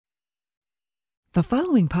The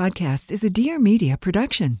following podcast is a Dear Media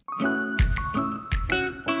production.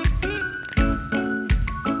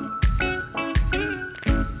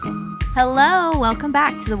 Hello, welcome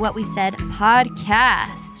back to the What We Said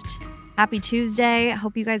podcast. Happy Tuesday.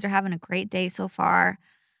 Hope you guys are having a great day so far.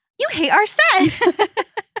 You hate our set.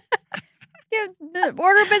 Yeah, the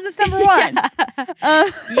order of business number one.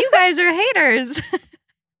 You guys are haters.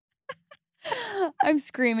 I'm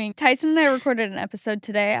screaming. Tyson and I recorded an episode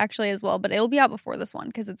today, actually, as well, but it'll be out before this one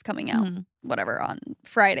because it's coming out, whatever, on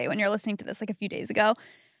Friday when you're listening to this, like a few days ago.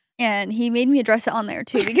 And he made me address it on there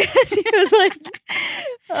too because he was like,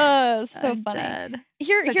 "Oh, so I'm funny." dead.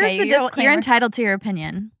 Here's It's okay. the disclaimer. You're entitled to your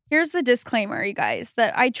opinion. Here's the disclaimer, you guys,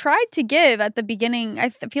 that I tried to give at the beginning. I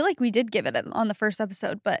feel like we did give it on the first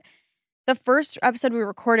episode, but the first episode we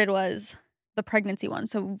recorded was the pregnancy one.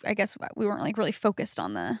 So I guess we weren't like really focused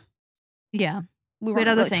on the. Yeah. We weren't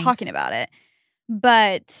other really things. talking about it.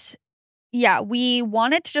 But yeah, we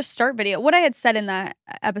wanted to just start video. What I had said in that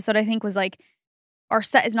episode, I think, was like, our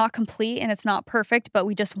set is not complete and it's not perfect, but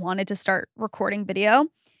we just wanted to start recording video.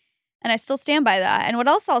 And I still stand by that. And what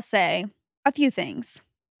else I'll say, a few things.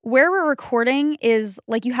 Where we're recording is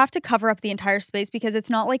like you have to cover up the entire space because it's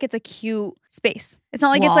not like it's a cute space. It's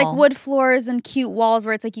not like it's like Wall. wood floors and cute walls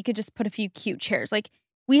where it's like you could just put a few cute chairs. Like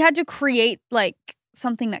we had to create like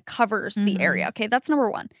something that covers the area. Okay, that's number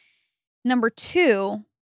one. Number two,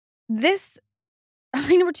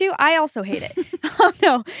 I also hate it. Oh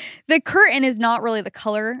no, the curtain is not really the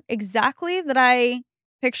color exactly that I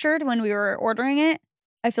pictured when we were ordering it.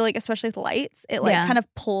 I feel like especially with lights, it like kind of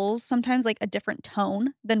pulls sometimes like a different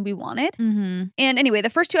tone than we wanted. Mm-hmm. And anyway,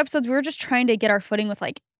 the first two episodes, we were just trying to get our footing with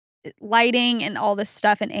like lighting and all this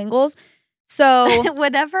stuff and angles. So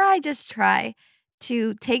Whenever I just try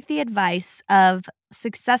to take the advice of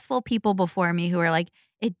successful people before me who are like,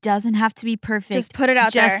 it doesn't have to be perfect. just put it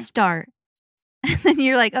out there. Just start. And then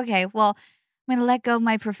you're like, okay, well, I'm going to let go of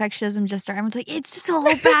my perfectionism, just start. Everyone's like, it's so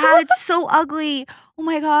bad. It's so ugly. Oh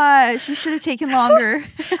my gosh, you should have taken longer.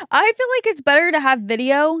 I feel like it's better to have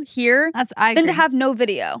video here I than to agree. have no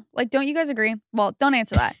video. Like, don't you guys agree? Well, don't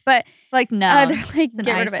answer that. But Like, no, they're like, it's an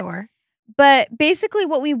get rid of it. eyesore. But basically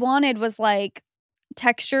what we wanted was like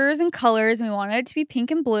textures and colors, and we wanted it to be pink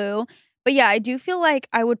and blue. But yeah, I do feel like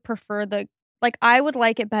I would prefer I would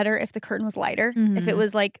like it better if the curtain was lighter. If it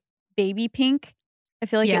was like baby pink, I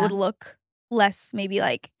feel like it would look less maybe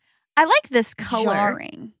like I like this color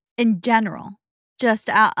jarring. in general, just,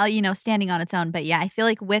 standing on its own. But yeah, I feel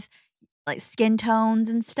like with like skin tones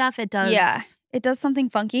and stuff, it does. Yeah, it does something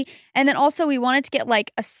funky. And then also we wanted to get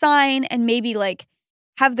like a sign and maybe like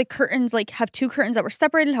have the curtains, like have two curtains that were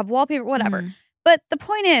separated, have wallpaper, whatever. But the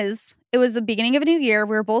point is, it was the beginning of a new year.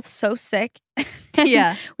 We were both so sick.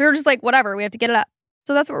 Yeah. We were just like, whatever, we have to get it up.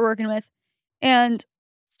 So that's what we're working with. And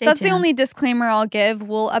that's the only disclaimer I'll give.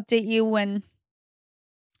 We'll update you when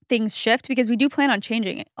things shift because we do plan on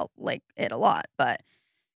changing it a lot, but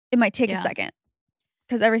it might take a second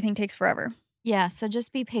because everything takes forever. Yeah, so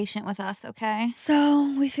just be patient with us, okay?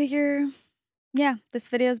 So we figure, this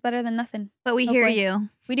video is better than nothing. But we Hopefully. hear you.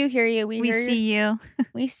 We do hear you. We see you.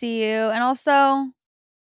 We see you. And also,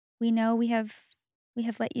 we know we have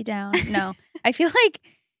let you down. No. I feel like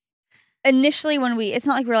initially it's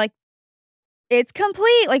not like we're like, it's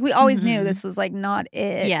complete. Like we always knew this was like not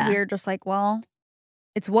it. Yeah. We were just like, well,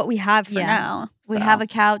 it's what we have for now. We So. have a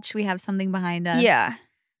couch. We have something behind us. Yeah.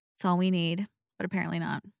 That's all we need. But apparently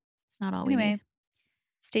not. It's not all we Anyway, need.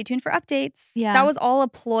 stay tuned for updates. Yeah. That was all a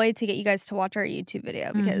ploy to get you guys to watch our YouTube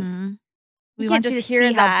video because We you want can't you just to hear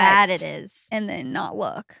see how that bad it is. and then not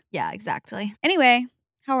look. Yeah, exactly. Anyway,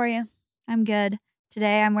 how are you? I'm good.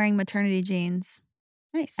 Today I'm wearing maternity jeans.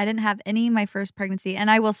 Nice. I didn't have any my first pregnancy. And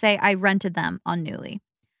I will say I rented them on Nuuly.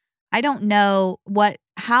 I don't know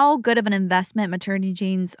how good of an investment maternity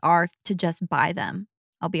jeans are to just buy them.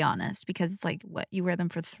 I'll be honest, because it's like you wear them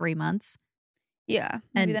for 3 months. Yeah,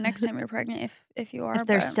 maybe And the next time you're pregnant, if you are, if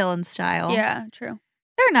they're but- still in style. Yeah, true.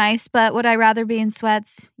 They're nice, but would I rather be in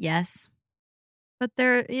sweats? Yes. But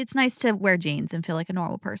it's nice to wear jeans and feel like a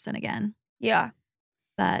normal person again. Yeah,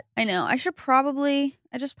 But I know. I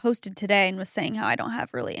just posted today and was saying how I don't have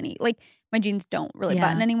really any, like my jeans don't really Yeah.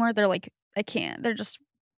 button anymore. They're like, I can't. They're just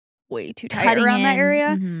way too tight cutting around that in. area.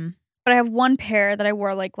 Mhm. But I have one pair that I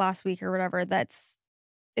wore like last week or whatever.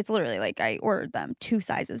 It's literally like I ordered them 2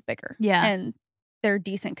 sizes bigger. Yeah. And they're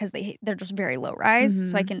decent because they're just very low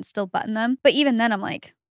rise. So I Mhm. can still button them. But even then I'm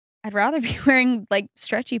like, I'd rather be wearing like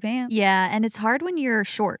stretchy pants. Yeah, and it's hard when you're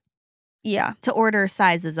short Yeah. to order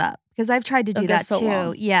sizes up because I've tried to do They're that so too.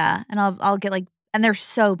 long. Yeah, and I'll get like, and they're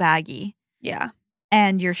so baggy, Yeah.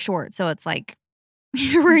 and you're short, so it's like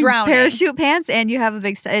You're wearing drowning. parachute pants and you have a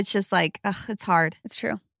big. It's just like, it's hard. It's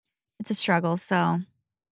true. It's a struggle. So,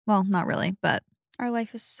 well, not really, but Our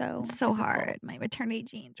life is so it's so difficult. hard. My maternity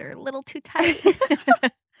jeans are a little too tight.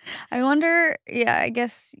 I wonder, yeah, I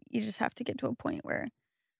guess you just have to get to a point where,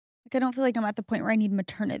 like, I don't feel like I'm at the point where I need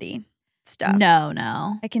maternity stuff.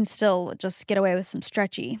 No. I can still just get away with some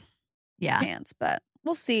stretchy Yeah. pants, but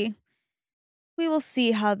we'll see. We will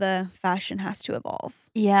see how the fashion has to evolve.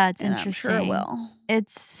 Yeah, it's And interesting. I'm sure it will.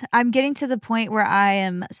 I'm getting to the point where I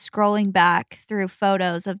am scrolling back through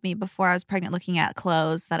photos of me before I was pregnant, looking at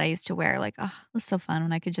clothes that I used to wear. Like, oh, it was so fun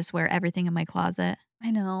when I could just wear everything in my closet. I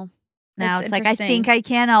know. Now it's like, I think I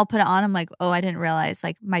can. I'll put it on. I'm like, oh, I didn't realize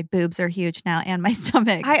like my boobs are huge now and my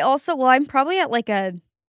stomach. I'm probably at like a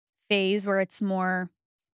phase where it's more,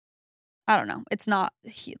 I don't know. It's not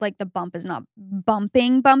like the bump is not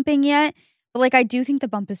bumping yet. But like, I do think the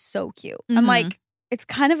bump is so cute. I'm Mhm. like, it's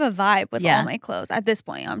kind of a vibe with Yeah. all my clothes at this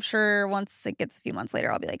point. I'm sure once it gets a few months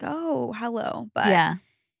later, I'll be like, oh, hello. But yeah.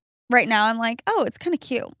 right now I'm like, oh, it's kind of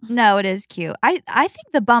cute. No, it is cute. I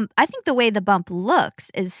think the way the bump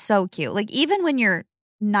looks is so cute. Like even when you're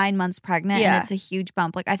 9 months pregnant Yeah. and it's a huge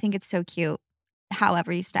bump, like I think it's so cute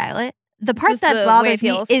however you style it. The part just that the way it bothers me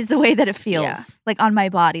feels. is the way that it feels Yeah. like on my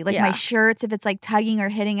body. Like my Yeah. shirts, if it's like tugging or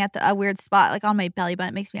hitting at a weird spot, like on my belly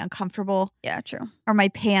button, it makes me uncomfortable. Yeah, true. Or my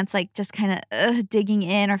pants like just kind of digging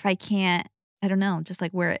in, or if I can't, I don't know, just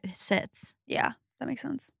like where it sits. Yeah, that makes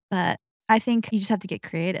sense. But I think you just have to get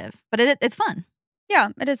creative. But it's fun. Yeah,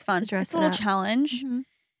 it is fun. Dress It's a it little up. challenge. Mhm.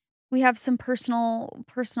 We have some personal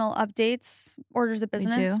updates, orders of We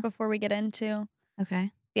business do. before we get into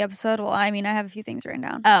Okay. the episode. Well, I mean, I have a few things written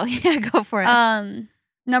down. Oh, yeah, go for it.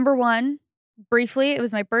 Number one, briefly, it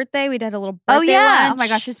was my birthday. We did a little birthday Oh, yeah. lunch. Oh, my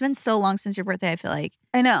gosh. It's been so long since your birthday, I feel like.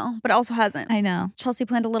 I know, but it also hasn't. I know. Chelsea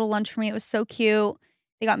planned a little lunch for me. It was so cute.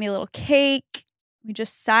 They got me a little cake. We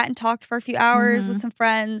just sat and talked for a few hours with Mhm. some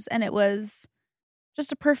friends, and it was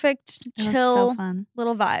just a perfect, It was chill so fun.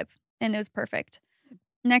 little vibe, and it was perfect.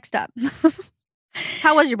 Next up.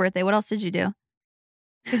 How was your birthday? What else did you do?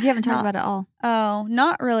 Because you haven't talked Not- about it all. Oh,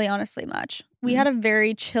 not really, honestly, much. We Mm. had a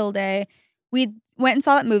very chill day. We went and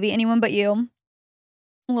saw that movie, Anyone But You.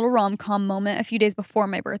 A little rom-com moment a few days before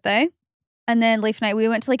my birthday. And then Leif and I, we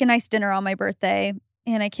went to like a nice dinner on my birthday.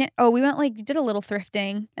 And we went like, did a little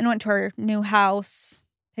thrifting and went to our new house,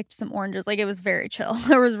 picked some oranges. Like it was very chill.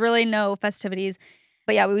 There was really no festivities.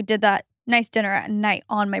 But yeah, we did that nice dinner at night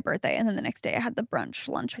on my birthday. And then the next day I had the brunch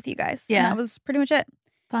lunch with you guys. Yeah. And that was pretty much it.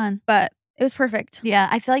 Fun. But it was perfect. Yeah,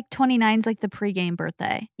 I feel like 29's like the pregame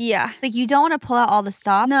birthday. Yeah. Like you don't want to pull out all the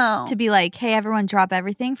stops No. to be like, hey, everyone drop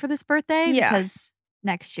everything for this birthday. Yeah. Because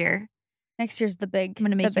next year, Next year's the big, I'm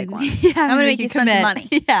going to make the big you, one. Yeah, I'm gonna make you spend some commit.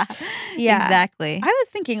 money. Yeah. Yeah. Exactly. I was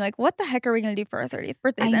thinking, like, what the heck are we going to do for our 30th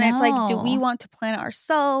birthdays? I And it's like, do we know. want to plan it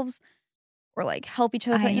ourselves or like help each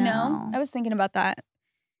other? I But, you know, know. I was thinking about that.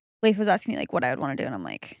 Leif was asking me, like, what I would want to do. And I'm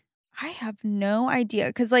like, I have no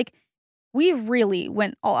idea. Cause, like, we really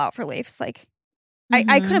went all out for Leif's. Like, I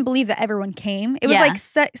Mhm. couldn't believe that everyone came. It was Yeah. like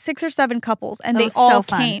 6 or 7 couples, and That they was so all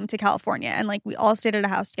fun. came to California. And, like, we all stayed at a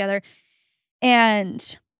house together.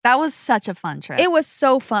 And That was such a fun trip. it was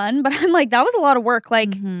so fun. But I'm like, that was a lot of work. Like,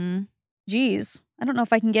 Mhm. geez, I don't know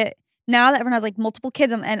if I can get, now that everyone has like multiple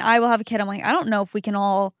kids and I will have a kid, I'm like, I don't know if we can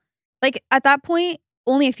all, like at that point,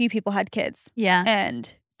 only a few people had kids. Yeah.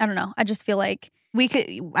 And I don't know. I just feel like, We could,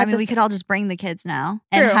 At we this- could all just bring the kids now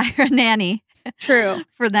and True. hire a nanny true.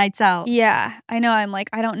 for nights out. Yeah, I know. I'm like,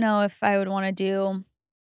 I don't know if I would want to do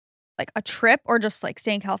like a trip or just like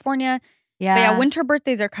stay in California. Yeah. But yeah, winter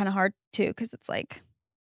birthdays are kind of hard too because it's like,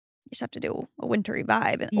 you just have to do a wintry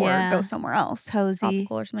vibe or Yeah. go somewhere else. Cozy.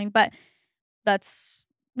 Tropical or something. But that's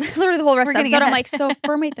literally the whole rest We're of the getting episode. I'm ahead. like, so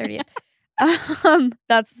for my 30th.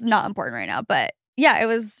 That's not important right now. But yeah, it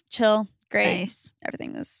was chill, great. Nice.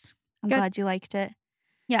 Everything was I'm Good. glad you liked it.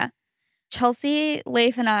 Chelsea,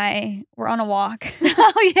 Leif, and I were on a walk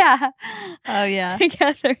Oh, yeah. Oh, yeah.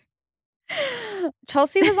 together.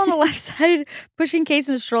 Chelsea was on the left side pushing Case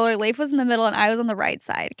in a stroller. Leif was in the middle and I was on the right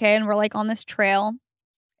side. Okay. And we're like on this trail.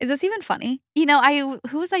 Is this even funny? You know,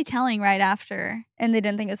 who was I telling right after? And they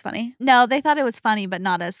didn't think it was funny. No, they thought it was funny, but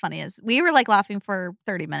not as funny as we were like laughing for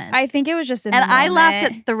 30 minutes. I think it was just in and the I laughed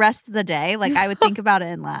moment. at the rest of the day. Like I would think about it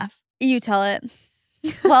and laugh. You tell it.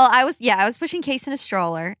 Well, I was pushing Case in a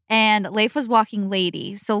stroller and Leif was walking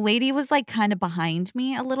Lady. So Lady was like kind of behind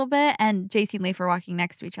me a little bit and JC and Leif were walking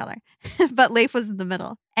next to each other. But Leif was in the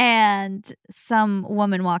middle. And some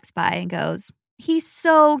woman walks by and goes, "He's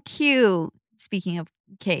so cute." Speaking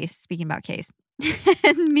about Case.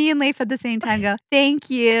 And me and Leif at the same time go, "Thank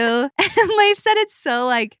you." And Leif said it's so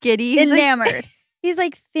like giddy. He's like, Enamored. He's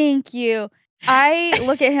like, thank you. I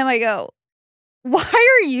look at him, I go, why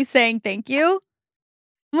are you saying thank you?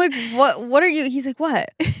 I'm like, what are you? He's like, what?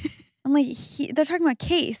 I'm like, they're talking about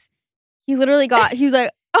Case. He was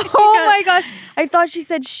like, oh my gosh. I thought she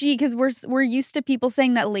said she, because we're used to people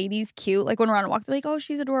saying that lady's cute. Like when we're on a walk, they're like, oh,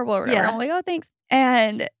 she's adorable or whatever. Yeah. I'm like, oh, thanks.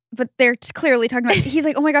 But they're clearly talking about, he's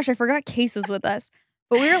like, oh my gosh, I forgot Case was with us.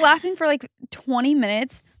 But we were laughing for like 20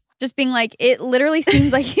 minutes, just being like, it literally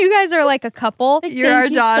seems like you guys are like a couple. You're Thank our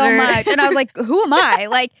you daughter. so much. And I was like, who am I?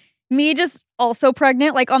 Like me just also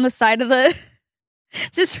pregnant, like on the side of the...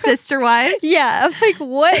 Just sister wives. Yeah. I'm like,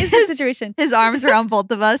 what is the situation? His arms around both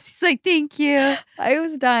of us. He's like, thank you. I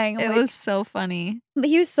was dying. It was so funny. But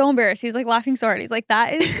he was so embarrassed. He was like laughing so hard. He's like,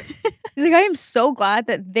 he's like, I am so glad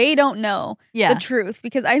that they don't know the truth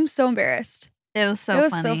because I'm so embarrassed. It was so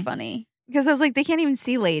funny. Because I was like, they can't even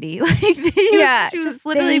see Lady. Like, she was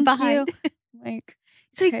literally behind. Like,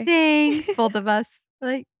 he's like, thanks. Both of us.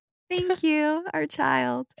 Like, thank you, our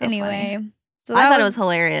child. So anyway. funny. So I thought it was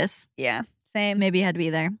hilarious. Yeah. Same. Maybe you had to be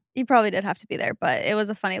there. You probably did have to be there, but it was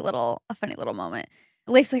a funny little moment.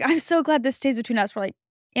 Leif's like, I'm so glad this stays between us. We're like,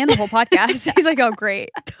 and the whole podcast. He's like, oh, great.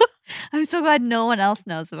 I'm so glad no one else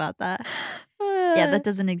knows about that. Yeah, that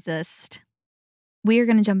doesn't exist. We are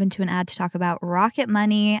going to jump into an ad to talk about Rocket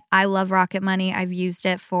Money. I love Rocket Money. I've used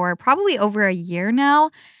it for probably over a year now,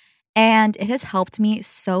 and it has helped me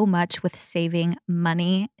so much with saving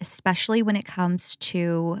money, especially when it comes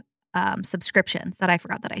to subscriptions that I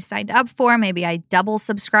forgot that I signed up for. Maybe I double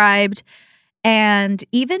subscribed, and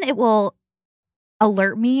even it will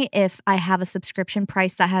alert me if I have a subscription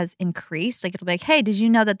price that has increased. Like it'll be like, hey, did you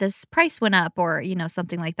know that this price went up, or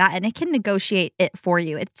something like that, and it can negotiate it for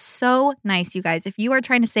you. It's so nice, you guys. If you are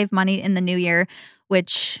trying to save money in the new year,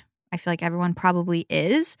 which I feel like everyone probably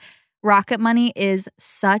is, Rocket Money is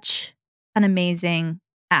such an amazing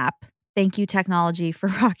app. Thank you, technology, for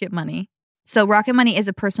Rocket Money. So Rocket Money is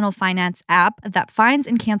a personal finance app that finds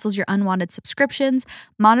and cancels your unwanted subscriptions,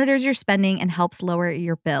 monitors your spending, and helps lower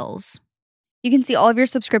your bills. You can see all of your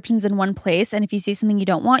subscriptions in one place, and if you see something you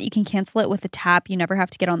don't want, you can cancel it with a tap. You never have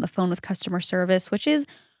to get on the phone with customer service, which is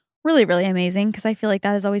really, really amazing because I feel like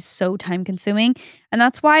that is always so time-consuming. And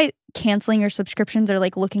that's why canceling your subscriptions or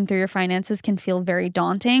like looking through your finances can feel very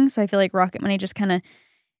daunting. So I feel like Rocket Money just kind of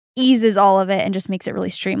eases all of it and just makes it really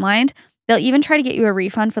streamlined. They'll even try to get you a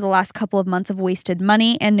refund for the last couple of months of wasted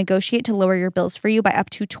money and negotiate to lower your bills for you by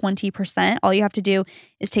up to 20%. All you have to do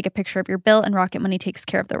is take a picture of your bill and Rocket Money takes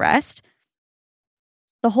care of the rest.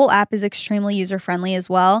 The whole app is extremely user-friendly as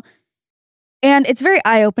well. And it's very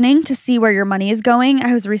eye-opening to see where your money is going.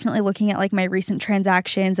 I was recently looking at like my recent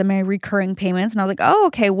transactions and my recurring payments, and I was like, oh,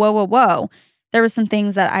 okay, whoa. There was some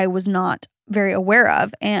things that I was not very aware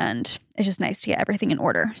of, and it's just nice to get everything in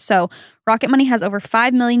order. So Rocket Money has over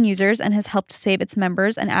 5 million users and has helped save its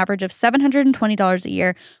members an average of $720 a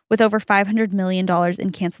year with over $500 million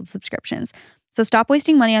in canceled subscriptions. So stop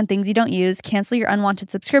wasting money on things you don't use. Cancel your unwanted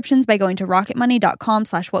subscriptions by going to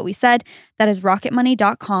rocketmoney.com/whatwesaid. That is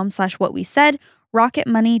rocketmoney.com/whatwesaid.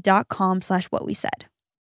 rocketmoney.com/whatwesaid.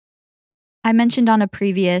 I mentioned on a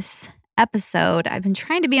previous episode, I've been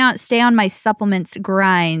trying to stay on my supplements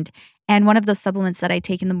grind. And one of those supplements that I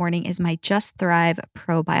take in the morning is my Just Thrive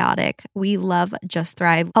probiotic. We love Just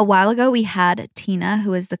Thrive. A while ago, we had Tina,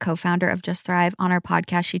 who is the co-founder of Just Thrive, on our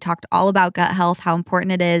podcast. She talked all about gut health, how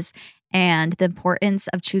important it is, and the importance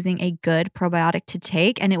of choosing a good probiotic to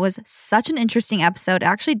take. And it was such an interesting episode. It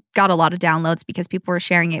actually got a lot of downloads because people were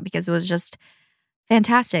sharing it because it was just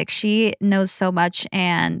fantastic. She knows so much.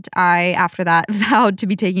 And I, after that, vowed to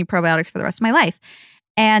be taking probiotics for the rest of my life.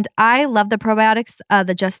 And I love the probiotics,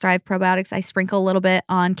 the Just Thrive probiotics. I sprinkle a little bit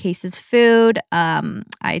on Case's food.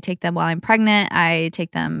 I take them while I'm pregnant. I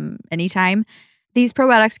take them anytime. These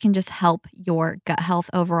probiotics can just help your gut health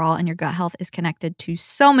overall, and your gut health is connected to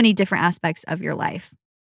so many different aspects of your life.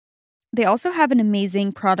 They also have an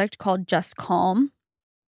amazing product called Just Calm.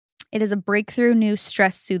 It is a breakthrough new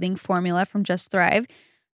stress-soothing formula from Just Thrive.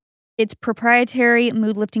 Its proprietary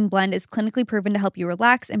mood-lifting blend is clinically proven to help you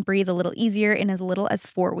relax and breathe a little easier in as little as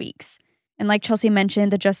 4 weeks. And like Chelsea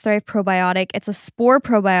mentioned, the Just Thrive probiotic, it's a spore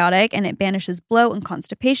probiotic and it banishes bloat and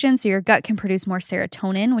constipation so your gut can produce more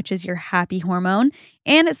serotonin, which is your happy hormone,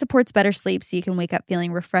 and it supports better sleep so you can wake up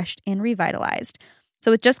feeling refreshed and revitalized. So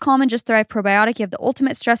with Just Calm and Just Thrive probiotic, you have the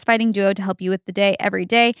ultimate stress-fighting duo to help you with the day every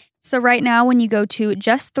day. So right now, when you go to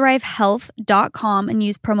justthrivehealth.com and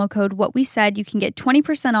use promo code WhatWeSaid, you can get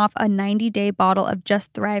 20% off a 90-day bottle of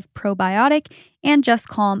Just Thrive probiotic and Just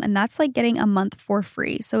Calm, and that's like getting a month for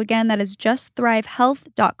free. So again, that is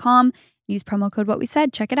justthrivehealth.com. Use promo code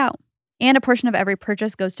WhatWeSaid. Check it out. And a portion of every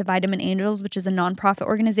purchase goes to Vitamin Angels, which is a nonprofit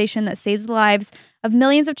organization that saves the lives of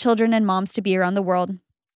millions of children and moms to be around the world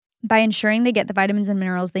by ensuring they get the vitamins and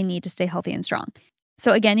minerals they need to stay healthy and strong.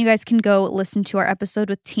 So again, you guys can go listen to our episode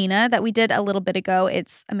with Tina that we did a little bit ago.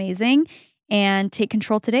 It's amazing. And take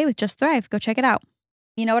control today with Just Thrive. Go check it out.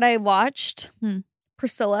 You know what I watched?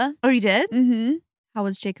 Priscilla. Oh, you did? Mm-hmm. How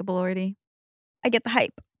was Jacob Elordi? I get the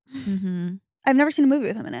hype. Mm-hmm. I've never seen a movie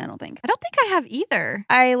with him in it, I don't think. I don't think I have either.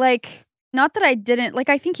 I like, not that I didn't, like,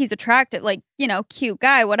 I think he's attractive, like, you know, cute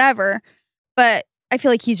guy, whatever. But I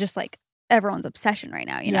feel like he's just like everyone's obsession right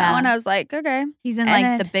now, you know? And I was like, okay. He's in And like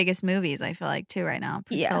then- the biggest movies, I feel like, too, right now.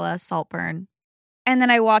 Priscilla, Saltburn. And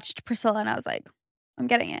then I watched Priscilla and I was like, I'm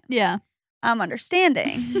getting it. Yeah. I'm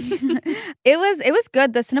understanding. It was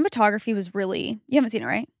good. The cinematography was really, you haven't seen it,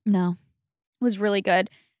 right? No. Was really good.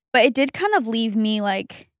 But it did kind of leave me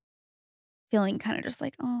like feeling kind of just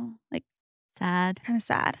like, oh, like Sad. kind of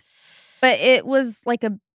sad. But it was like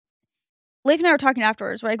Leif and I were talking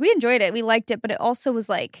afterwards. We're like, we enjoyed it. We liked it. But it also was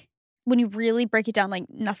like, when you really break it down, like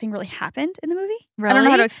nothing really happened in the movie. Really? I don't know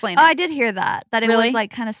how to explain Oh, it. I did hear that. That it Really? was like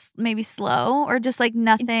kind of maybe slow or just like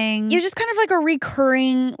nothing. It was just kind of like a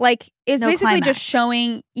recurring, like, it's No basically climax. just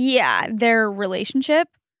showing, their relationship,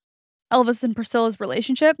 Elvis and Priscilla's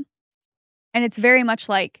relationship. And it's very much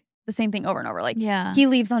like the same thing over and over. Like, Yeah. he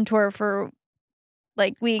leaves on tour for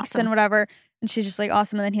like weeks Awesome. and whatever. And she's just like,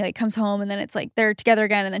 awesome. And then he like comes home and then it's like they're together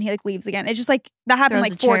again and then he like leaves again. It's just like that happened Throws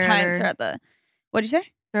like a 4 chair at times her. throughout the, what'd you say?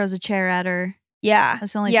 Throws a chair at her. Yeah.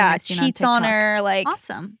 That's the only thing I've seen on cheats on TikTok. her. Like,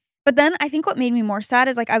 Awesome. but then I think what made me more sad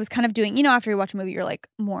is like I was kind of doing, you know, after you watch a movie, you're like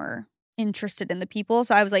more interested in the people.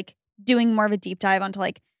 So I was like doing more of a deep dive onto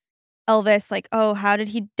like Elvis, like, oh, how did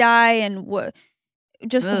he die and what,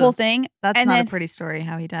 just the Ugh. whole thing. That's And not then- a pretty story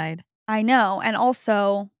how he died. I know. And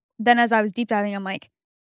also, then as I was deep diving, I'm like,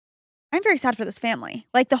 I'm very sad for this family.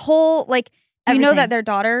 Like the whole, like, you know Everything. that their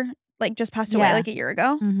daughter like just passed away Yeah. like a year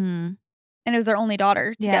ago, Mm-hmm. and it was their only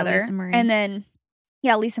daughter Yeah, together. Lisa Marie. And then,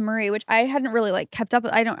 Lisa Marie, which I hadn't really like kept up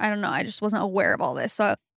with. I don't know. I just wasn't aware of all this.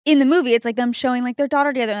 So in the movie, it's like them showing like their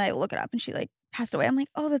daughter together, and I look it up, and she like passed away. I'm like,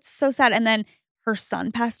 oh, that's so sad. And then her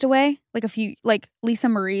son passed away. Like Lisa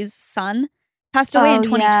Marie's son passed away in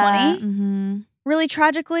 2020. Mm-hmm. Really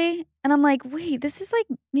tragically. And I'm like, wait, this is like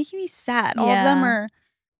making me sad. All of Yeah. them are,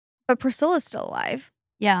 but Priscilla's still alive.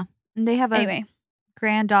 Yeah. And they have a Anyway.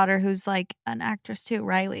 granddaughter who's like an actress too,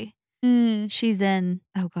 Riley. She's in,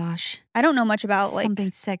 oh gosh, I don't know much about like, something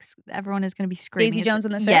six. Everyone is going to be screaming. Daisy It's- Jones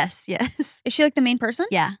and the Yes, yes. is she like the main person?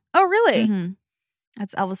 Yeah. Oh, really? Mhm.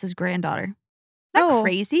 That's Elvis's granddaughter. Isn't that Oh.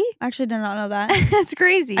 crazy? I actually did not know that. It's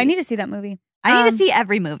crazy. I need to see that movie. I need um, to see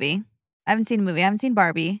every movie. I haven't seen a movie. I haven't seen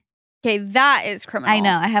Barbie. Okay, that is criminal. I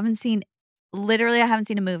know. I haven't seen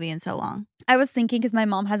a movie in so long. I was thinking because my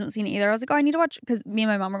mom hasn't seen it either. I was like, oh, I need to watch because me and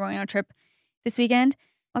my mom are going on a trip this weekend.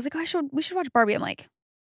 I was like, oh, we should watch Barbie. I'm like,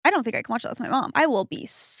 I don't think I can watch that with my mom. I will be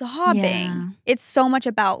sobbing. Yeah. It's so much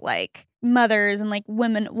about like mothers and like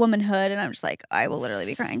womanhood, and I'm just like, I will literally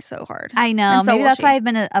be crying so hard. I know. And so Maybe will that's she. why I've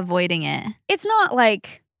been avoiding it. It's not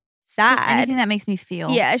like sad. Just anything that makes me feel.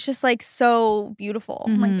 Yeah, it's just like so beautiful,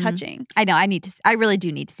 and, like Mhm. touching. I know. I really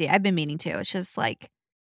do need to see it. I've been meaning to. It's just like,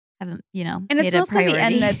 haven't, And it's made a mostly the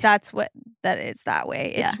priority. end that it's that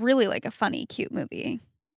way. It's really like a funny, cute movie.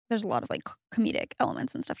 There's a lot of like comedic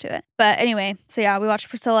elements and stuff to it. But anyway, so yeah, we watched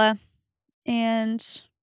Priscilla and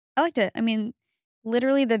I liked it. I mean,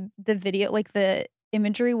 literally the video, like the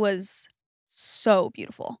imagery was so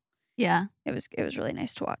beautiful. Yeah. It was really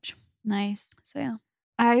nice to watch. Nice. So yeah.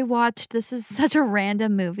 I watched, this is such a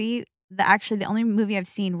random movie. Actually, the only movie I've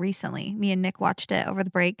seen recently, me and Nick watched it over the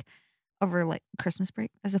break, over like Christmas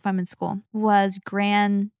break, as if I'm in school, was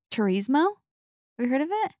Gran Turismo. Have you heard of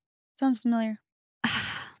it? Sounds familiar.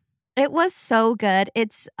 It was so good.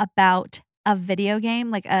 It's about a video game,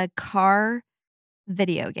 like a car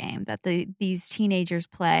video game that these teenagers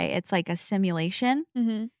play. It's like a simulation.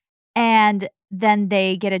 Mm-hmm. And then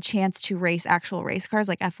they get a chance to race actual race cars,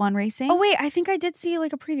 like F1 racing. Oh wait, I think I did see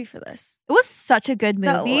like a preview for this. It was such a good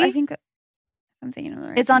movie. No, I think I'm thinking of the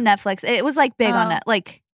right It's on thing. Netflix. It was like big on Oh. it.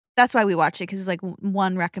 Like that's why we watched it, because it was like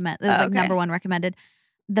one recommend. It was Oh, like okay. number one recommended.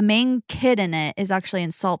 The main kid in it is actually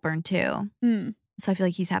in Saltburn too, Mm. so I feel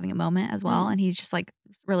like he's having a moment as well, and he's just like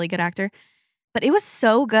really good actor. But it was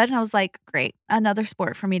so good, and I was like, great, another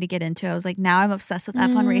sport for me to get into. I was like, now I'm obsessed with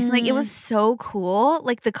F1 racing. Like it was so cool.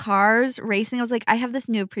 Like the cars racing, I was like, I have this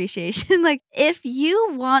new appreciation. Like if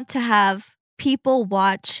you want to have people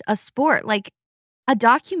watch a sport, like a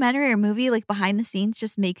documentary or movie, like behind the scenes,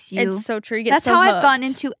 just makes you. It's so true. You get That's so how I've gotten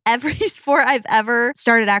hooked. into every sport I've ever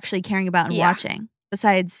started actually caring about and Yeah. watching.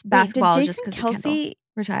 Besides Wait, basketball, did just Jason because Kelsey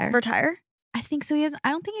retire. retire? I I think so.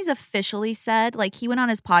 I don't think he's officially said, like he went on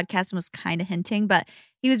his podcast and was kind of hinting, but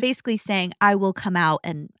he was basically saying, I will come out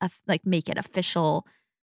and like make it official.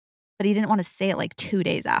 But he didn't want to say it like 2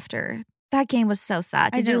 days after. That game was so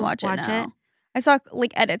sad. Did you watch it? No. I saw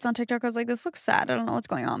like edits on TikTok. I was like, this looks sad. I don't know what's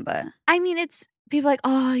going on, but I mean, it's people are like,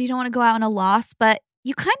 oh, you don't want to go out on a loss, but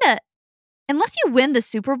you kind of, unless you win the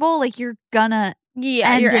Super Bowl, like you're gonna you're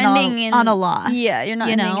ending on a loss. Yeah, you're not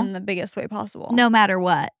ending in the biggest way possible. No matter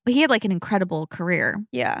what. But he had like an incredible career.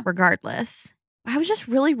 Yeah. Regardless. I was just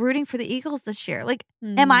really rooting for the Eagles this year. Like,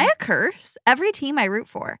 am I a curse? Every team I root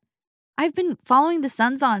for. I've been following the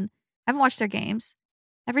Suns I haven't watched their games.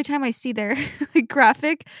 Every time I see their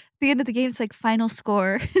graphic, at the end of the game, it's like final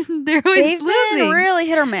score. They're always losing. Been really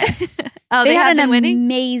hit or miss. They had an winning?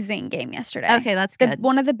 amazing game yesterday. Okay, that's good.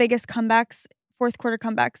 One of the biggest comebacks, fourth quarter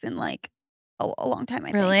comebacks in like a long time,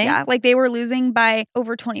 I think. Really? Yeah. Like they were losing by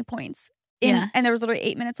over 20 points. Yeah. And there was literally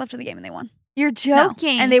 8 minutes left of the game and they won. You're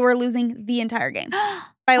joking. No. And they were losing the entire game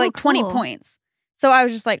by like 20 points. So I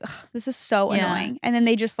was just like, this is so annoying. And then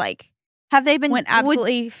they just like went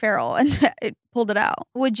absolutely feral and it pulled it out.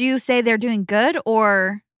 Would you say they're doing good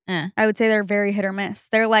or? I would say they're very hit or miss.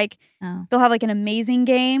 They're like, they'll have like an amazing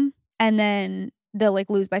game and then they'll like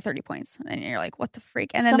lose by 30 points. And you're like, what the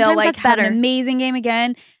freak? And then Sometimes they'll like have better. an amazing game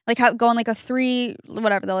again, like go on like a 3,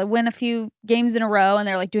 whatever. They'll like win a few games in a row and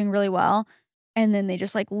they're like doing really well. And then they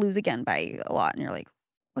just like lose again by a lot. And you're like,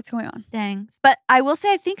 what's going on? Dang. But I will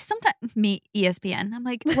say, I think sometimes ESPN, I'm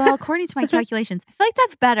like, well, according to my calculations, I feel like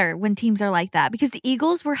that's better when teams are like that because the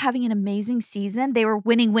Eagles were having an amazing season. They were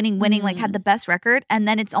winning, like had the best record. And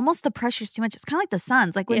then it's almost the pressure's too much. It's kind of like the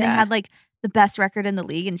Suns, like when they had like the best record in the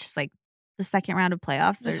league and it's just like the second round of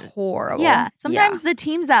playoffs. It's horrible. Yeah. Sometimes the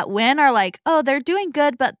teams that win are like, oh, they're doing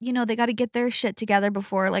good, but they got to get their shit together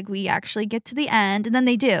before like we actually get to the end. And then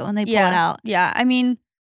they do and they pull it out. Yeah. I mean,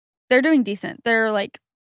 they're doing decent. They're like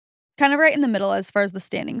kind of right in the middle as far as the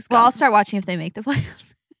standings go. Well, I'll start watching if they make the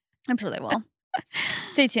playoffs. I'm sure they will.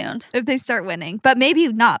 Stay tuned. If they start winning. But maybe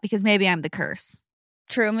not because maybe I'm the curse.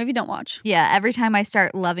 True. Maybe don't watch. Yeah. Every time I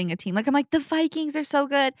start loving a team, like I'm like, the Vikings are so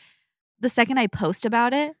good. The second I post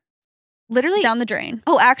about it, literally down the drain.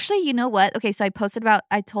 Oh, actually, you know what? Okay, so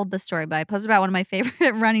I told this story, but I posted about one of my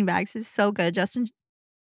favorite running backs. He's so good, Justin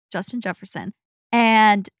Jefferson.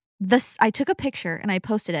 And I took a picture and I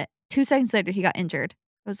posted it. 2 seconds later, he got injured.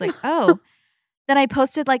 I was like, oh. Then I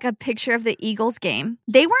posted like a picture of the Eagles game.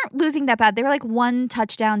 They weren't losing that bad. They were like 1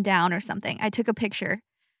 touchdown down or something. I took a picture.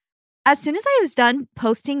 As soon as I was done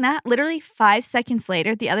posting that, literally 5 seconds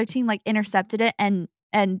later, the other team like intercepted it and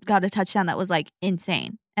got a touchdown that was like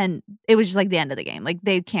insane. And it was just like the end of the game. Like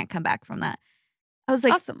they can't come back from that. I was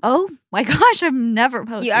like, awesome. Oh my gosh, I'm never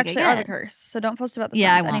posting. You actually again. are the curse. So don't post about the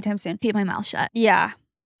Suns anytime soon. Keep my mouth shut. Yeah.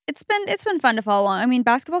 It's been fun to follow along. I mean,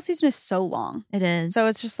 basketball season is so long. It is. So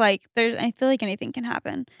it's just like I feel like anything can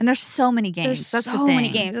happen. And there's so many games. There's so many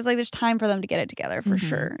games. It's like there's time for them to get it together for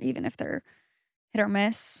sure, even if they're hit or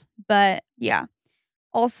miss. But yeah.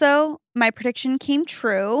 Also, my prediction came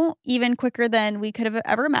true even quicker than we could have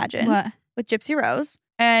ever imagined. What? With Gypsy Rose.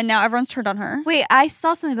 And now everyone's turned on her. Wait, I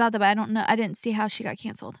saw something about that, but I don't know. I didn't see how she got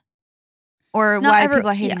canceled. Or why people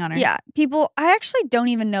are hating on her. Yeah. People, I actually don't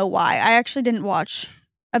even know why. I actually didn't watch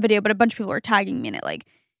a video, but a bunch of people were tagging me in it like,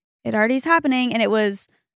 it already is happening. And it was,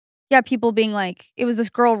 people being like, it was this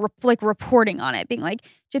girl reporting on it, being like,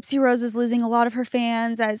 Gypsy Rose is losing a lot of her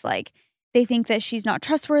fans as like, they think that she's not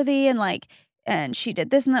trustworthy and she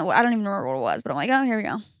did this and that. I don't even remember what it was, but I'm like, oh, here we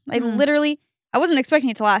go. Like literally, I wasn't expecting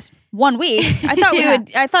it to last 1 week. I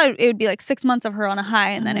thought I thought it would be like 6 months of her on a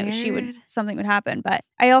high, and then something would happen. But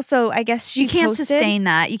I guess you can't sustain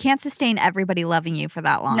that. You can't sustain everybody loving you for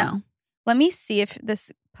that long. No. Let me see if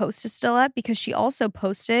this post is still up because she also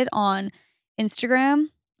posted on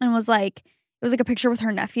Instagram and was like, it was like a picture with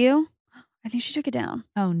her nephew. I think she took it down.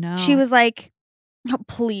 Oh no. She was like, oh,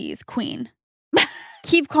 please, queen.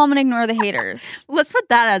 Keep calm and ignore the haters. Let's put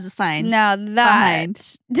that as a sign. Now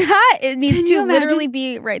that it needs to literally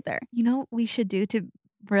be right there. You know what we should do to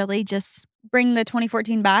really just bring the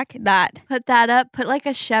 2014 back? Put that up. Put like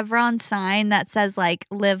a chevron sign that says like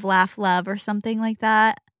live, laugh, love or something like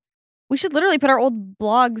that. We should literally put our old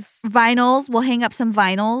blogs. Vinyls. We'll hang up some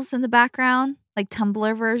vinyls in the background. Like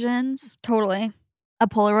Tumblr versions. Totally. A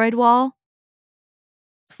Polaroid wall.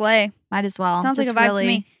 Slay. Might as well. Sounds like a vibe to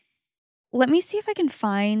me. Let me see if I can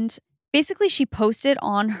find. Basically, she posted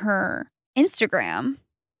on her Instagram,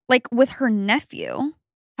 like with her nephew.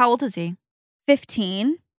 How old is he?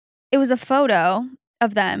 15. It was a photo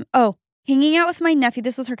of them. Oh, hanging out with my nephew.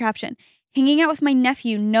 This was her caption. Hanging out with my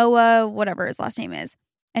nephew, Noah, whatever his last name is,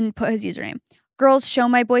 and put his username. Girls, show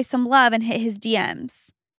my boy some love and hit his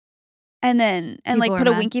DMs. And then People like are put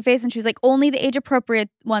a mad. winky face, and she was like, only the age appropriate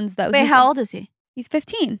ones though. Wait, how old is he? He's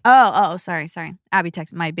 15. Oh, sorry. Abby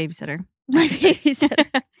texted my babysitter. My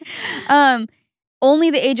babysitter.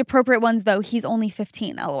 Only the age appropriate ones though. He's only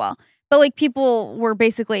 15. LOL. But like people were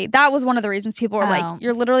basically, that was one of the reasons people were Oh. like,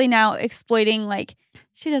 you're literally now exploiting like.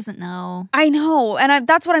 She doesn't know. I know, and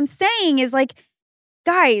that's what I'm saying is like,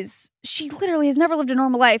 guys, she literally has never lived a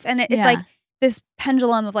normal life, and it's Yeah. like this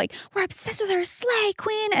pendulum of like, we're obsessed with her, slay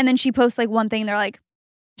queen, and then she posts like one thing, and they're like,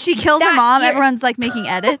 She kills her That mom. year- Everyone's like making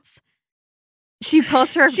edits. She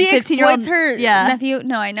posts her she 15-year-old exploits her yeah. nephew.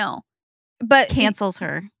 No, I know, but cancels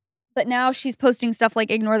her. But now she's posting stuff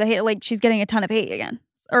like ignore the hate, like she's getting a ton of hate again,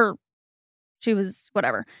 or she was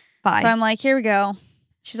whatever. Bye. So I'm like, here we go.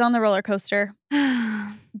 She's on the roller coaster,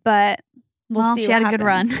 but we'll Well, see. she what had a good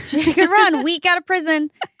run. happens. She had a good run. Week out of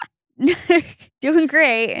prison, doing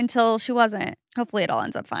great until she wasn't. Hopefully, it all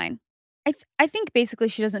ends up fine. I think basically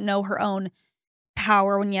she doesn't know her own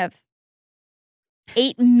power when you have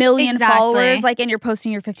 8 million Exactly. followers, like, and you're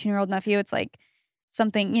posting your 15-year-old nephew. It's like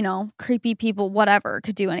something, you know, creepy people, whatever,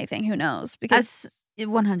 could do anything. Who knows? Because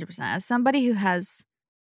 100%. As somebody who has,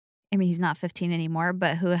 I mean, he's not 15 anymore,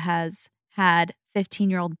 but who has had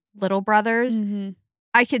 15-year-old little brothers, Mhm.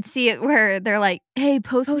 I could see it where they're like, hey,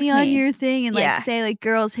 post me on your thing and like Yeah. say like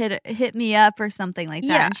girls hit me up or something like that.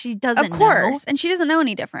 Yeah. And she doesn't of course, know. and she doesn't know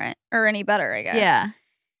any different or any better, I guess. Yeah.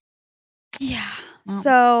 Yeah. Well.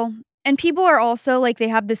 So, and people are also like, they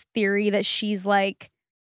have this theory that she's like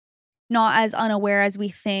not as unaware as we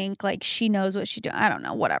think. Like she knows what she's doing. I don't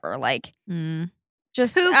know, whatever. Like,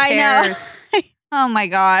 just Who I cares? know. Oh my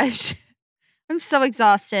gosh. I'm so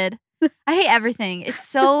exhausted. I hate everything. It's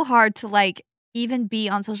so hard to like even be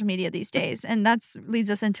on social media these days. And that's leads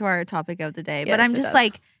us into our topic of the day. But Yes, I'm it just does.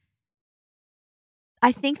 like,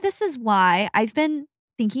 I think this is why I've been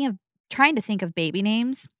trying to think of baby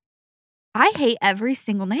names. I hate every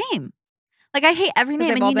single name. Like I hate every 'Cause name.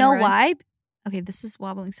 they've And all you been know ruined? why? Okay, this is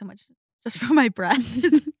wobbling so much just from my breath.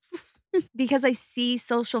 Because I see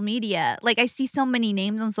social media, like I see so many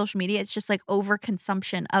names on social media. It's just like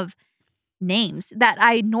overconsumption of names that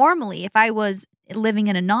I normally, if I was living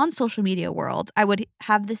in a non-social media world, I would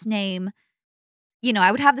have this name, you know,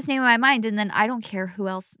 I would have this name in my mind and then I don't care who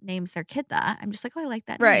else names their kid that. I'm just like, oh, I like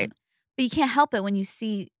that Right. name. But you can't help it when you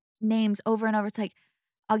see names over and over. It's like,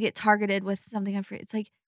 I'll get targeted with something I forget. It's like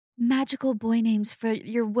magical boy names for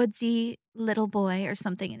your woodsy little boy or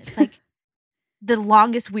something. And it's like the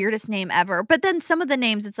longest, weirdest name ever. But then some of the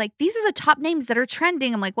names, it's like, these are the top names that are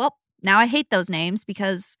trending. I'm like, well, now I hate those names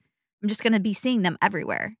because I'm just going to be seeing them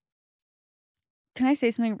everywhere. Can I say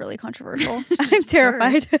something really controversial? I'm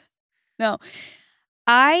terrified. No.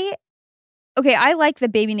 I like the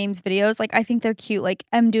baby names videos. Like, I think they're cute. Like,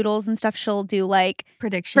 Doodles and stuff, she'll do like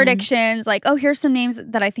predictions. Like, oh, here's some names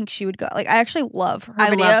that I think she would go. Like, I actually love her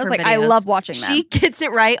videos. love her like, I videos. love watching them. She gets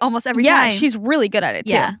it right almost every yeah, time. she's really good at it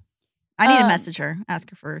too. Yeah. I need to Um, message her, ask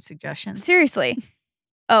her for suggestions. Seriously.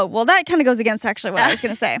 Oh, well, that kind of goes against actually what I was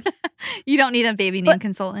going to say. You don't need a baby name But-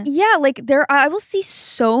 consultant. Yeah, like I will see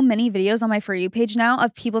so many videos on my For You page now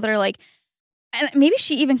of people that are like, and maybe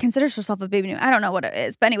she even considers herself a baby name. I don't know what it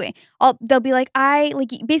is, but anyway, they'll be like,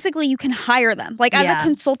 basically you can hire them like as Yeah. a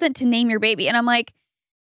consultant to name your baby, and I'm like,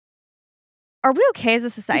 are we okay as a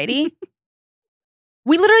society?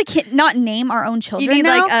 We literally can't not name our own children. You need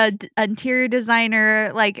now. like an interior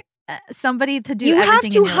designer, like somebody to do You have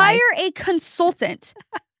everything to in your hire life. a consultant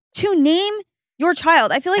to name your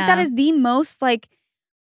child. I feel like that Yeah. is the most like,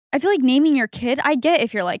 I feel like naming your kid, I get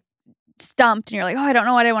if you're like stumped and you're like, oh, I don't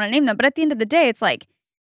know what I want to name them. But at the end of the day, it's like,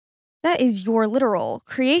 that is your literal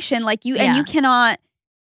creation. Like and Yeah. you cannot,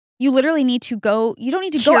 you literally need to go, you don't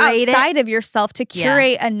need to go Curate it. outside of yourself to Yeah.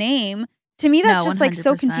 curate a name. To me, that's No, just like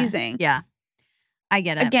so 100%. confusing. Yeah. I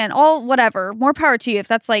get it. Again, whatever, more power to you. If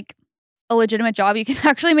that's like a legitimate job you can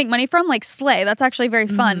actually make money from, like slay. That's actually very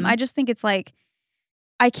fun. Mhm. I just think it's like,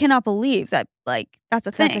 I cannot believe that like that's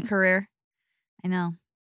a thing. That's a career. I know.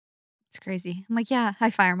 It's crazy. I'm like, yeah,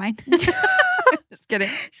 I fire mine. Just kidding.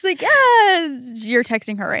 She's like, yes. You're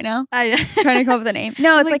texting her right now, I trying to come up with a name.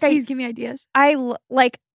 No, it's like please give me ideas. I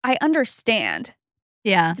understand.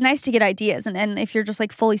 Yeah. It's nice to get ideas, and if you're just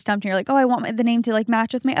like fully stumped and you're like, oh, I want the name to like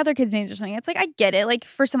match with my other kids' names or something. It's like I get it. Like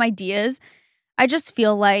for some ideas, I just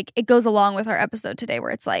feel like it goes along with our episode today, where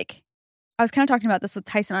it's like I was kind of talking about this with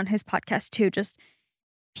Tyson on his podcast too. Just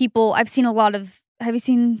people, I've seen a lot of. Have you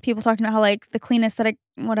seen people talking about how like the Clean Aesthetic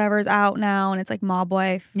whatever is out now, and it's like Mob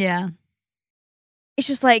Wife. Yeah. It's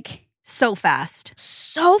just like So fast.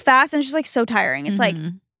 so fast, and it's just like so tiring. It's like,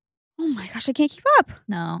 Mhm. Oh my gosh, I can't keep up.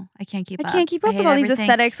 No, I can't keep up. I can't keep up hate with all these everything.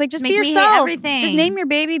 aesthetics. Like, just be make me hate yourself. everything. Just name your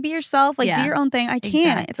baby, be yourself. Like, do Yeah, your own thing. I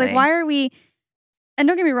can't. It's like, exactly. why are we... And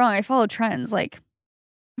don't get me wrong, I follow trends. Like,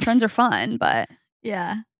 trends are fun, but...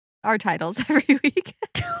 Yeah. Our titles every week.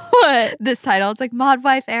 What? This title, it's like Mod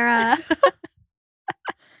Wife era.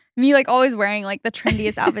 Me, like, always wearing, like, the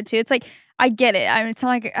trendiest outfit, too. It's like, I get it. I mean, it's not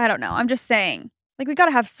like... I don't know. I'm just saying. Like, we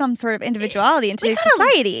gotta have some sort of individuality in today's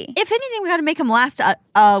society. If anything, we got to make them last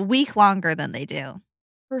a week longer than they do.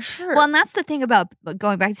 For sure. Well, and that's the thing about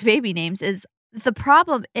going back to baby names is the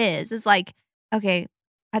problem is like, okay,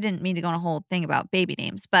 I didn't mean to go on a whole thing about baby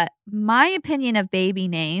names, but my opinion of baby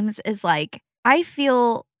names is like, I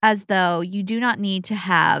feel as though you do not need to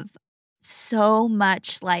have so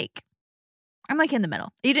much like, I'm like in the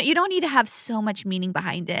middle. You don't need to have so much meaning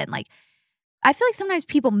behind it. And like, I feel like sometimes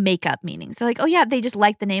people make up meanings. They're like, oh yeah, they just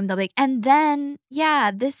like the name. They'll be like, and then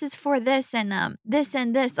yeah, this is for this and this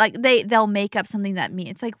and this. Like they'll make up something that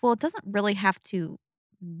means. It's like, well, it doesn't really have to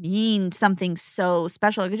mean something so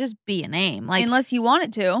special. It could just be a name. Like unless you want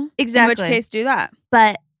it to. Exactly. In which case, do that.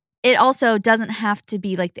 But it also doesn't have to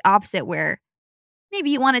be like the opposite where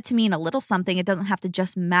maybe you want it to mean a little something. It doesn't have to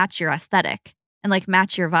just match your aesthetic and like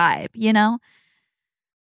match your vibe, you know?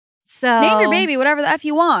 So Name your baby whatever the F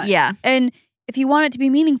you want. Yeah. And if you want it to be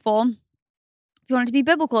meaningful, if you want it to be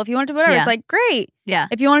biblical, if you want it to whatever, Yeah. it's like, great. Yeah.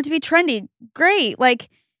 If you want it to be trendy, great. Like,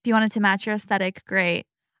 If you want it to match your aesthetic, great.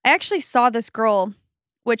 I actually saw this girl,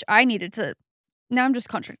 which I needed to. Now I'm just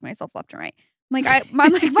contradicting myself left and right. I'm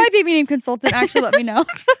like, my baby name consultant actually let me know.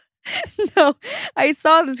 No, I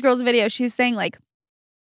saw this girl's video. She's saying like,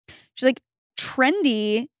 she's like,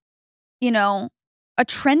 trendy, you know, a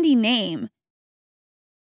trendy name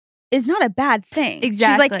is not a bad thing.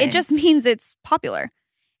 Exactly. She's like, it just means it's popular.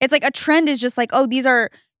 It's like a trend is just like, oh, these are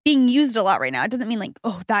being used a lot right now. It doesn't mean like,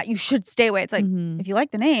 oh, that you should stay away. It's like, Mhm. if you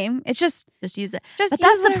like the name, it's just Just use it. Just But use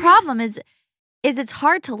that's the whatever- problem is it's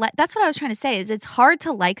hard to like. That's what I was trying to say. Is it's hard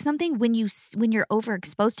to like something when you're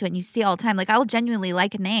overexposed to it and you see it all the time. Like I will genuinely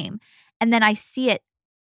like a name, and then I see it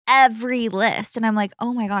every list, and I'm like,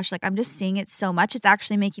 oh my gosh, like I'm just seeing it so much. It's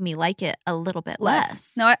actually making me like it a little bit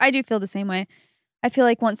less. No, I do feel the same way. I feel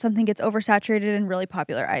like once something gets oversaturated and really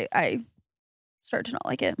popular, I start to not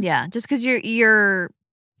like it. Yeah, just because you're You're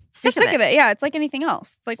sick, sick of it. Yeah, it's like anything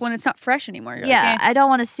else. It's like when it's not fresh anymore. You're Yeah, like, eh. I don't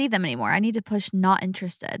want to see them anymore. I need to push not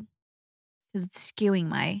interested because it's skewing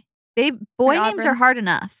my boy Your names are algorithm. hard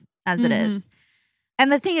enough as it Mhm. is.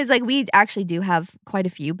 And the thing is, like, we actually do have quite a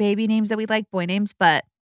few baby names that we like, boy names, but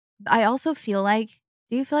I also feel like,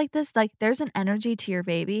 do you feel like this? Like, there's an energy to your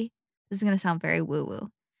baby. This is going to sound very woo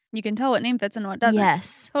woo. You can tell what name fits and what doesn't.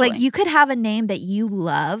 Yes. Totally. Like, you could have a name that you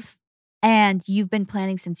love and you've been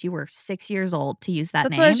planning since you were 6 years old to use that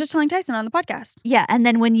That's name. what I was just telling Tyson on the podcast. Yeah. And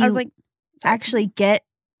then when you I was like, sorry. actually get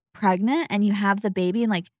pregnant and you have the baby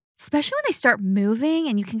and like, especially when they start moving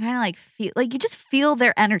and you can kind of like feel, like you just feel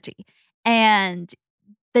their energy. And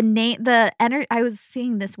I was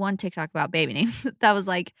seeing this one TikTok about baby names that was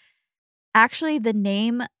like, actually the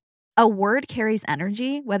name, a word carries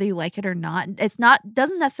energy, whether you like it or not.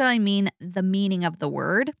 Doesn't necessarily mean the meaning of the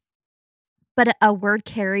word, but a word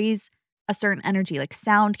carries a certain energy, like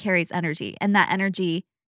sound carries energy. And that energy,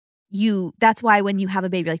 that's why when you have a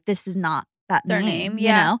baby, like this is not that Their name, name, you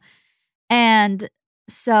yeah. know? And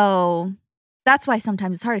so that's why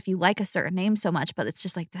sometimes it's hard if you like a certain name so much, but it's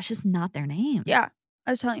just like, that's just not their name. Yeah.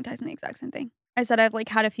 I was telling Tyson the exact same thing. I said I've like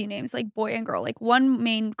had a few names, like boy and girl, like one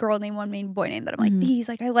main girl name, one main boy name that I'm like, Mhm. these,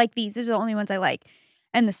 like I like these. These are the only ones I like.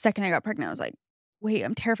 And the second I got pregnant, I was like, wait,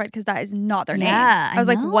 I'm terrified because that is not their name. Yeah, I was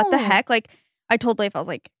like, what the know. heck? Like I told Leif, I was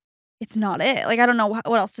like, it's not it. Like I don't know what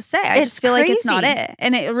else to say. I It's just feel like it's not crazy. it.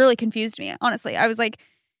 And it really confused me, honestly. I was like,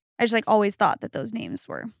 I just like always thought that those names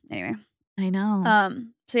were. Anyway. I know.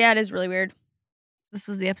 So yeah, it is really weird. This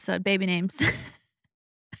was the episode, baby names.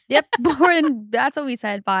 Yep. Born. That's what we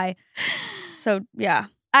said. Bye. So yeah.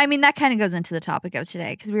 I mean, that kind of goes into the topic of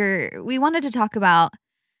today because we wanted to talk about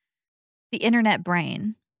the internet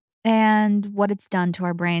brain and what it's done to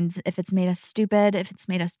our brains. If it's made us stupid, if it's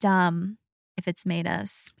made us dumb, if it's made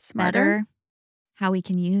us Smarter. how we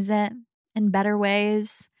can use it in better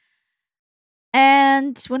ways.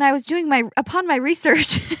 And when I was doing upon my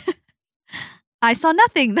research, I saw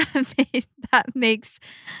nothing that makes,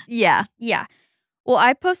 yeah. Yeah. Well,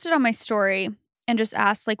 I posted on my story and just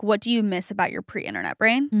asked, like, what do you miss about your pre-internet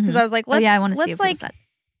brain? Because Mhm. I was like, let's, I want to see let's what like, people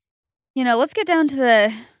said. let's get down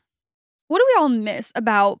to what do we all miss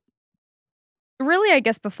about, really, I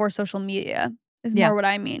guess, before social media is Yeah. more what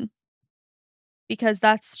I mean. Because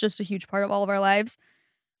that's just a huge part of all of our lives.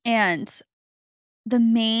 And the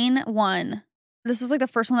main one this was like the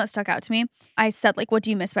first one that stuck out to me. I said, like, what do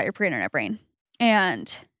you miss about your pre-internet brain?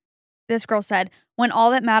 And this girl said, when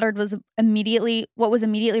all that mattered was what was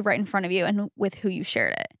immediately right in front of you and with who you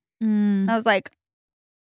shared it. I was like,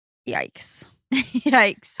 yikes.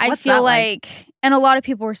 Yikes. I What's feel that like, and a lot of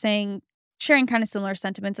people were saying, sharing kind of similar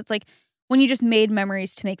sentiments. It's like when you just made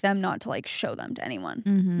memories to make them, not to like show them to anyone,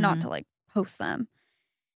 not to like post them.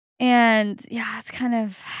 And yeah, it's kind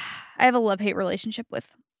of, I have a love-hate relationship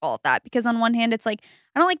with all of that because on one hand, it's like,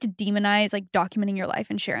 I don't like to demonize like documenting your life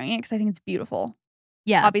and sharing it because I think it's beautiful.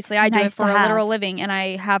 Yeah. Obviously, I do it for a literal living and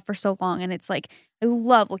I have for so long. And it's like, I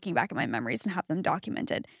love looking back at my memories and have them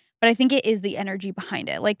documented. But I think it is the energy behind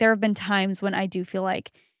it. Like there have been times when I do feel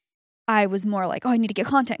like I was more like, oh, I need to get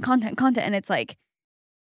content. And it's like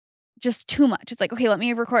just too much. It's like, okay, let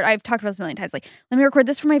me record. I've talked about this a million times. Like, let me record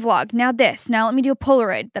this for my vlog. Now this. Now let me do a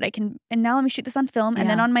Polaroid that I can. And now let me shoot this on film. And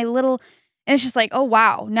then on my little. And it's just like, oh,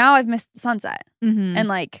 wow. Now I've missed the sunset. And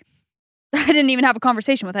like, I didn't even have a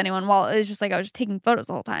conversation with anyone while it was just like I was just taking photos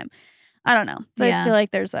the whole time. I don't know. So I feel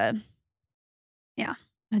like there's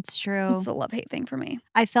it's true. It's a love-hate thing for me.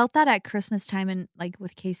 I felt that at Christmas time and like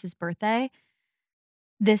with Case's birthday,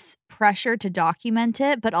 this pressure to document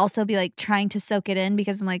it, but also be like trying to soak it in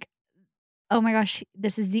because I'm like, oh my gosh,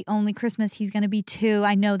 this is the only Christmas he's going to be 2.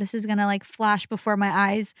 I know this is going to like flash before my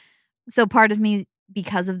eyes. So part of me,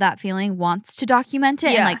 because of that feeling, wants to document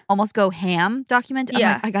it and like almost go ham document it. I'm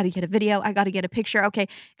like, I got to get a video. I got to get a picture. Okay,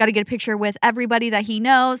 got to get a picture with everybody that he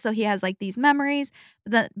knows so he has like these memories.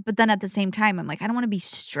 But then at the same time, I'm like, I don't want to be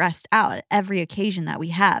stressed out at every occasion that we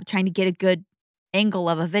have trying to get a good angle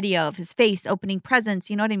of a video of his face opening presents.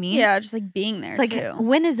 You know what I mean? Yeah, just like being there. It's like,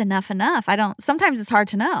 when is enough? Sometimes it's hard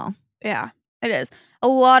to know. Yeah, it is. A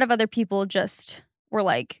lot of other people just were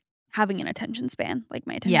like having an attention span. Like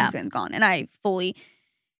my attention span's gone. And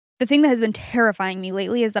the thing that has been terrifying me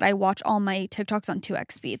lately is that I watch all my TikToks on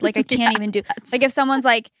 2x speed. Like I can't even do, like if someone's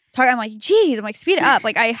like talking, I'm like, geez, I'm like, speed it up.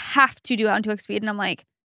 Like I have to do it on 2x speed. And I'm like,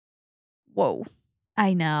 whoa.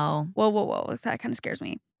 I know. Whoa. That kind of scares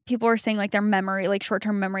me. People are saying like their memory, like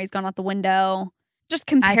short-term memory has gone out the window. Just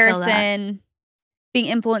comparison, being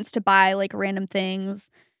influenced to buy like random things,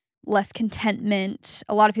 less contentment.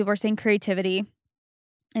 A lot of people are saying creativity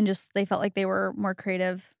and just they felt like they were more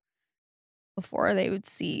creative before they would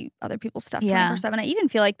see other people's stuff 24/7. I even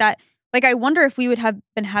feel like that, like I wonder if we would have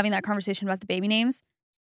been having that conversation about the baby names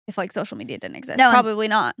if like social media didn't exist. No, probably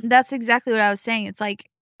not. That's exactly what I was saying. It's like,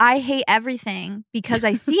 I hate everything because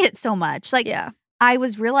I see it so much. Like I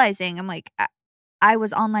was realizing, I'm like, I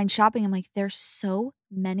was online shopping. I'm like, there's so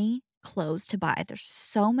many clothes to buy. There's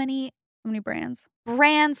so many brands.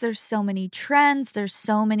 There's so many trends. There's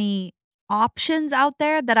so many options out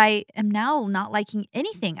there that I am now not liking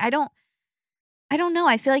anything. I don't know.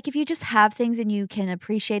 I feel like if you just have things and you can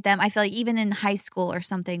appreciate them, I feel like even in high school or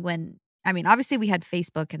something obviously we had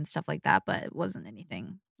Facebook and stuff like that, but it wasn't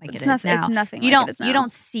anything like it is now. It's nothing you like it is now.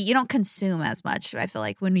 You don't consume as much. I feel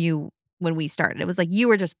like when we started, it was like you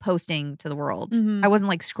were just posting to the world. I wasn't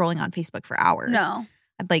like scrolling on Facebook for hours. No.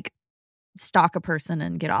 I'd like stalk a person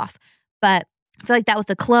and get off. But I feel like that with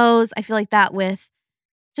the clothes. I feel like that with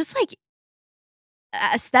just like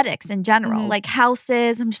aesthetics in general, like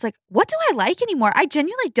houses. I'm just like, what do I like anymore? I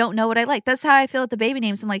genuinely don't know what I like. That's how I feel with the baby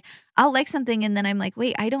names. I'm like, I'll like something and then I'm like,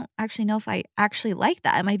 wait, I don't actually know if I actually like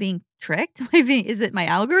that. Am I being tricked? Is it my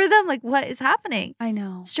algorithm? Like, what is happening? I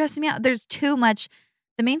know. It's stressing me out. There's too much.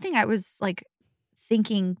 The main thing I was like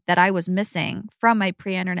thinking that I was missing from my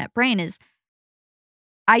pre-internet brain is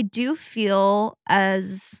I do feel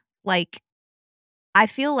as like, I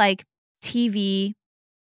feel like TV,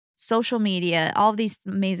 social media, all of these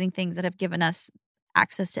amazing things that have given us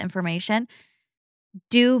access to information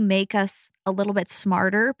do make us a little bit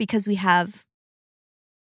smarter because we have,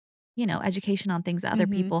 education on things that other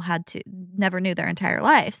people never knew their entire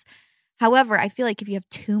lives. However, I feel like if you have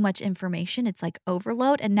too much information, it's like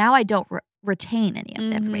overload. And now I don't retain any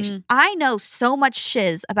of the information. I know so much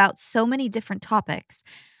shiz about so many different topics.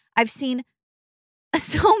 I've seen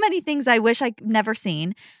so many things I wish I'd never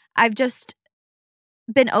seen. I've just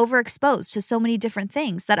been overexposed to so many different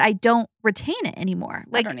things that I don't retain it anymore.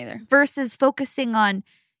 Like, I don't either. Versus focusing on,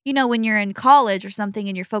 when you're in college or something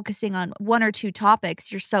and you're focusing on 1 or 2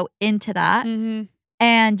 topics, you're so into that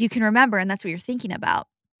and you can remember, and that's what you're thinking about.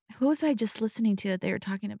 Who was I just listening to that they were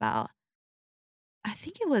talking about? I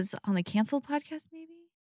think it was on the Canceled podcast, maybe.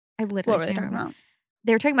 I literally what were they talking about?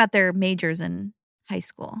 They were talking about their majors in high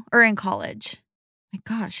school or in college. My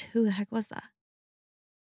gosh, who the heck was that?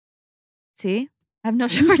 See? I have no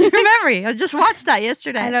short-term memory. I just watched that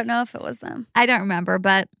yesterday. I don't know if it was them. I don't remember,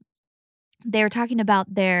 but they were talking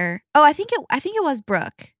about their. Oh, I think it was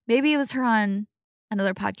Brooke. Maybe it was her on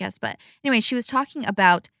another podcast. But anyway, she was talking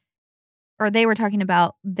about, or they were talking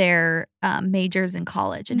about their majors in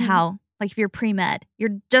college and how, like, if you're pre-med,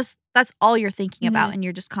 that's all you're thinking about, and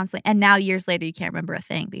you're just constantly, and now years later, you can't remember a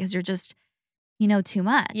thing because you're just, you know, too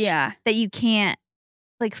much. Yeah. That you can't,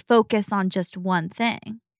 like, focus on just one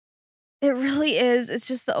thing. It really is. It's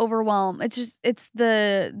just the overwhelm. It's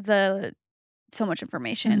the so much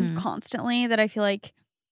information constantly that I feel like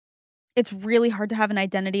it's really hard to have an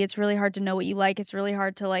identity. It's really hard to know what you like. It's really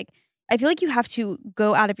hard to, like, I feel like you have to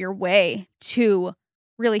go out of your way to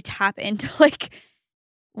really tap into, like,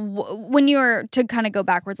 when you're, to kind of go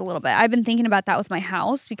backwards a little bit. I've been thinking about that with my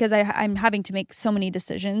house because I'm having to make so many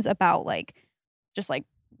decisions about, like, just like,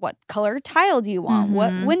 what color tile do you want?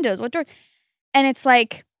 What windows? What doors? And it's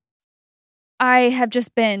like, I have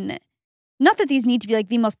just been, not that these need to be like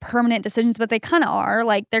the most permanent decisions, but they kind of are.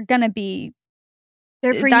 Like, they're going to be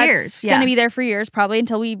there for years. Going to be there for years, probably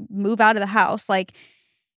until we move out of the house. Like,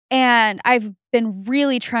 and I've been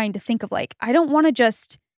really trying to think of, like, I don't want to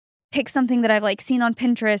just pick something that I've, like, seen on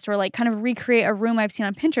Pinterest or, like, kind of recreate a room I've seen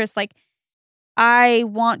on Pinterest. Like, I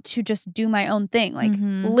want to just do my own thing. Like,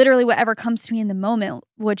 literally whatever comes to me in the moment,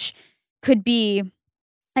 which could be,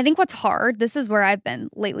 I think what's hard, this is where I've been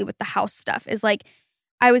lately with the house stuff, is, like,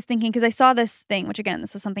 I was thinking, because I saw this thing, which, again,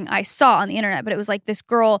 this is something I saw on the internet, but it was like this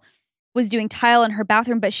girl was doing tile in her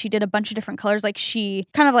bathroom, but she did a bunch of different colors. Like, she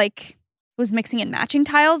kind of, like, was mixing and matching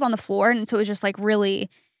tiles on the floor, and so it was just, like, really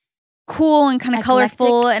cool and kind of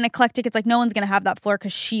colorful and eclectic. It's like, no one's gonna have that floor,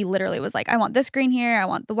 because she literally was like, I want this green here, I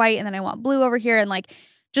want the white, and then I want blue over here. And, like,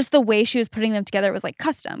 just the way she was putting them together was, like,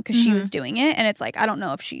 custom, because she was doing it. And it's like, I don't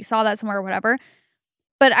know if she saw that somewhere or whatever,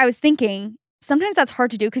 but I was thinking sometimes that's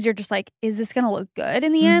hard to do because you're just like, is this gonna look good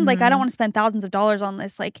in the end? Like, I don't want to spend thousands of dollars on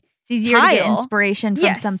this, like, it's easier tile. to get inspiration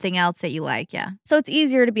from something else that you like. Yeah. So it's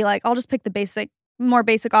easier to be like, I'll just pick the more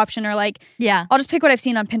basic option, or, like, I'll just pick what I've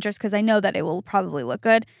seen on Pinterest because I know that it will probably look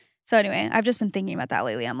good. So anyway, I've just been thinking about that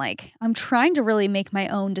lately. I'm like, I'm trying to really make my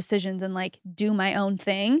own decisions and, like, do my own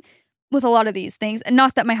thing with a lot of these things. And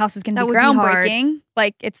not that my house is going to be groundbreaking.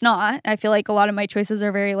 Like, it's not. I feel like a lot of my choices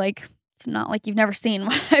are very, like, it's not like you've never seen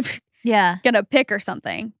what I'm going to pick or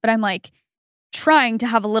something. But I'm, like, trying to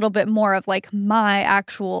have a little bit more of, like, my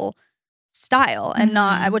actual style and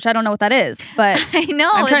not, which I don't know what that is, but I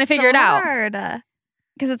know I'm trying to figure it out. Hard.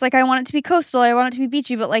 Because it's like, I want it to be coastal, I want it to be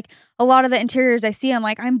beachy, but, like, a lot of the interiors I see, I'm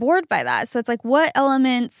like, I'm bored by that. So it's like, what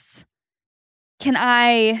elements can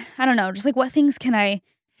I don't know, just, like, what things can I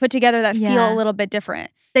put together that feel a little bit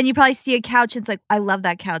different? Then you probably see a couch and it's like, I love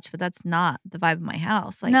that couch, but that's not the vibe of my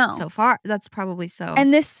house. Like, so far, that's probably so.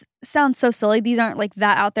 And this sounds so silly. These aren't, like,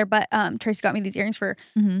 that out there, but Tracy got me these earrings for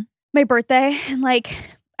my birthday. And, like,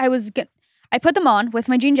 I put them on with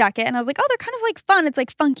my jean jacket and I was like, oh, they're kind of, like, fun. It's,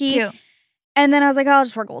 like, funky. Cute. And then I was like, oh, I'll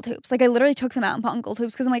just wear gold hoops. Like, I literally took them out and put on gold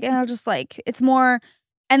hoops because I'm like, I'll just, like, it's more.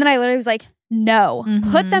 And then I literally was like, no,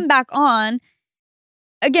 put them back on.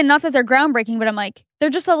 Again, not that they're groundbreaking, but I'm like, they're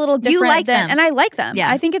just a little different. You like them. And I like them.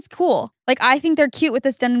 Yeah. I think it's cool. Like, I think they're cute with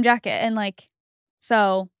this denim jacket. And, like,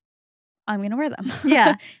 so I'm going to wear them.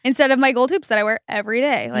 Yeah. Instead of my gold hoops that I wear every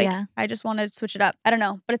day. Like, I just wanted to switch it up. I don't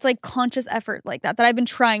know. But it's, like, conscious effort like that I've been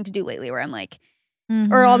trying to do lately, where I'm like,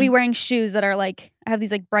 or I'll be wearing shoes that are, like, I have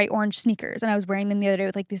these, like, bright orange sneakers, and I was wearing them the other day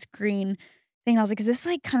with, like, this green thing. And I was like, is this,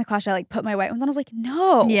 like, kind of clash? I, like, put my white ones on. I was like,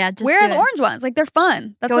 no. Yeah, just wear the orange ones. Like, they're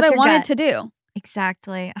fun. That's what I wanted to do.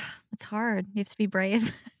 Exactly. Ugh, it's hard. You have to be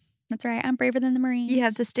brave. That's right. I'm braver than the Marines. You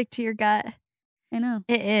have to stick to your gut. I know.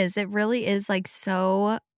 It is. It really is, like,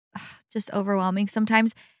 so just overwhelming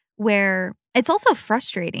sometimes, where it's also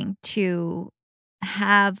frustrating to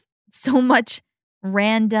have so much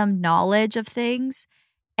random knowledge of things.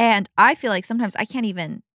 And I feel like sometimes I can't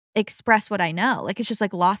even express what I know. Like, it's just,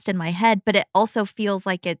 like, lost in my head, but it also feels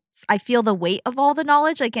like I feel the weight of all the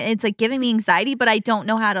knowledge. Like, it's, like, giving me anxiety, but I don't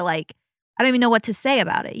know how to, like, I don't even know what to say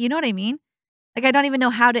about it. You know what I mean? Like, I don't even know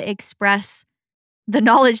how to express the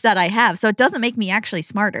knowledge that I have. So it doesn't make me actually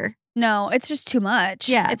smarter. No, it's just too much.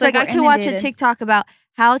 Yeah. It's like I could watch a TikTok about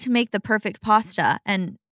how to make the perfect pasta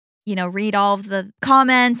and, you know, read all of the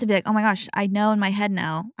comments and be like, oh my gosh, I know in my head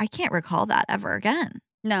now. I can't recall that ever again.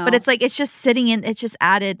 No. But it's like, it's just sitting in, it's just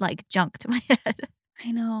added, like, junk to my head.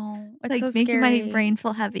 I know. It's like, so making scary. my brain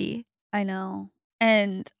feel heavy. I know.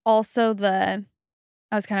 And also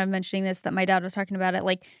I was kind of mentioning this, that my dad was talking about it,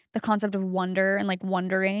 like, the concept of wonder and, like,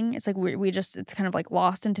 wondering. It's like it's kind of, like,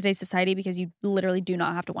 lost in today's society because you literally do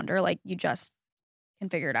not have to wonder. Like, you just can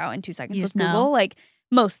figure it out in 2 seconds with Google. Like,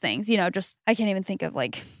 most things, you know, just, I can't even think of,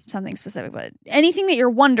 like, something specific, but anything that you're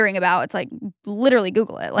wondering about, it's like, literally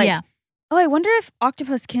Google it. Like, oh, I wonder if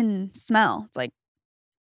octopus can smell. It's like,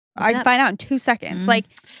 I can find out in 2 seconds. Like,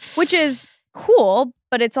 which is cool,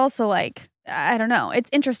 but it's also like, I don't know. It's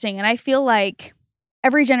interesting. And I feel like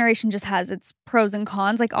every generation just has its pros and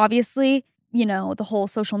cons. Like, obviously, you know, the whole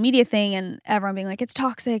social media thing and everyone being like, it's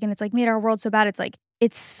toxic and it's like made our world so bad. It's like,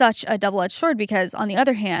 it's such a double-edged sword because on the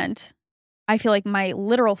other hand, I feel like my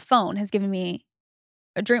literal phone has given me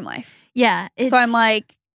a dream life. Yeah. So I'm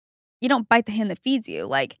like, you don't bite the hand that feeds you.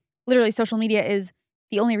 Like, literally, social media is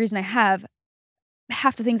the only reason I have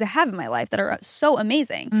half the things I have in my life that are so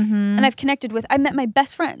amazing. And I've met my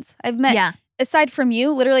best friends. I've met, aside from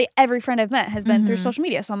you, literally every friend I've met has been through social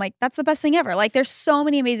media. So I'm like, that's the best thing ever. Like, there's so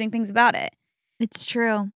many amazing things about it. It's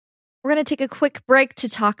true. We're going to take a quick break to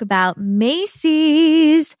talk about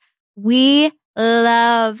Macy's. We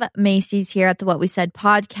love Macy's here at the What We Said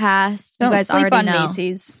podcast. Don't you guys sleep already on know.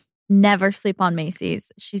 Macy's. Never sleep on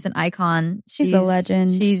Macy's. She's an icon. She's a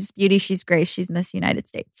legend. She's beauty. She's grace. She's Miss United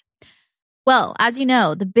States. Well, as you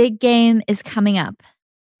know, the big game is coming up.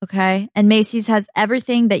 Okay. And Macy's has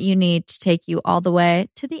everything that you need to take you all the way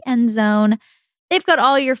to the end zone. They've got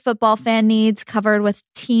all your football fan needs covered with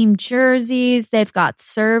team jerseys. They've got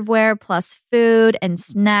serveware plus food and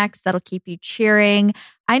snacks that'll keep you cheering.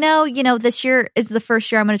 I know, this year is the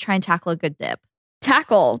first year I'm going to try and tackle a good dip.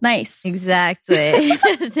 Tackle. Nice. Exactly.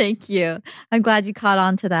 Thank you. I'm glad you caught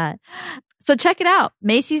on to that. So check it out.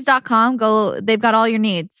 Macy's.com. They've got all your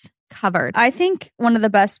needs covered. I think one of the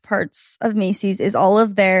best parts of Macy's is all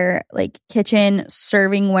of their like kitchen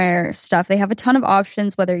servingware stuff. They have a ton of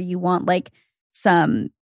options, whether you want like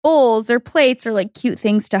some bowls or plates or like cute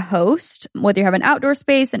things to host, whether you have an outdoor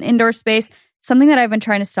space, an indoor space. Something that I've been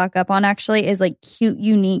trying to stock up on actually is like cute,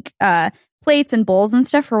 unique plates and bowls and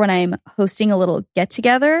stuff for when I'm hosting a little get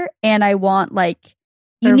together and I want like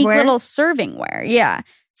unique little servingware. Yeah.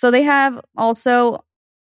 So they have also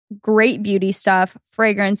great beauty stuff,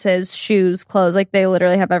 fragrances, shoes, clothes. Like they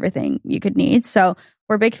literally have everything you could need. So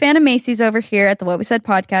we're a big fan of Macy's over here at the What We Said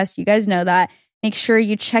podcast. You guys know that. Make sure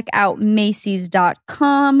you check out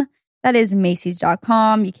Macy's.com. That is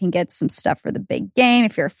Macy's.com. You can get some stuff for the big game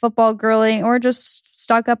if you're a football girly or just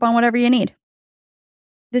stock up on whatever you need.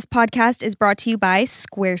 This podcast is brought to you by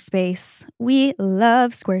Squarespace. We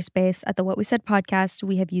love Squarespace at the What We Said podcast.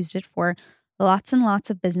 We have used it for lots and lots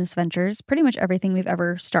of business ventures, pretty much everything we've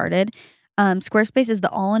ever started. Squarespace is the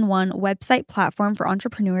all-in-one website platform for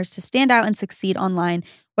entrepreneurs to stand out and succeed online.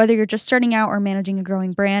 Whether you're just starting out or managing a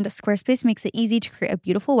growing brand, Squarespace makes it easy to create a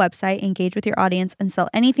beautiful website, engage with your audience, and sell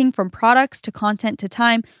anything from products to content to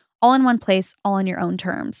time, all in one place, all on your own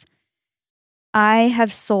terms. I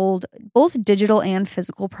have sold both digital and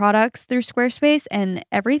physical products through Squarespace, and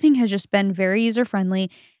everything has just been very user-friendly,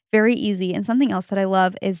 very easy. And something else that I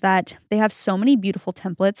love is that they have so many beautiful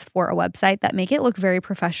templates for a website that make it look very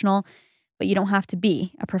professional, but you don't have to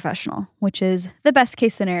be a professional, which is the best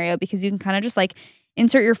case scenario because you can kind of just like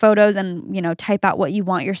insert your photos and, type out what you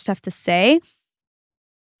want your stuff to say,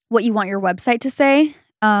 what you want your website to say,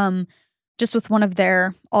 just with one of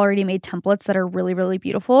their already made templates that are really, really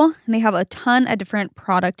beautiful. And they have a ton of different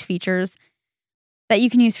product features that you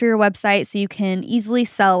can use for your website so you can easily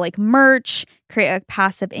sell like merch, create a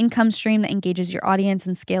passive income stream that engages your audience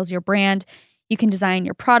and scales your brand. You can design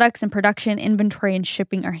your products and production, inventory, and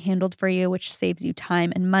shipping are handled for you, which saves you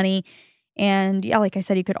time and money. And yeah, like I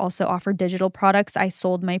said, you could also offer digital products. I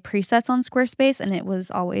sold my presets on Squarespace and it was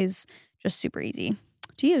always just super easy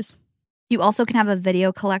to use. You also can have a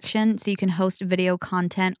video collection, so you can host video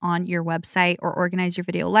content on your website or organize your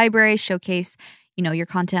video library, showcase, your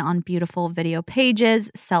content on beautiful video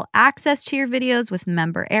pages, sell access to your videos with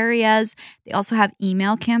member areas. They also have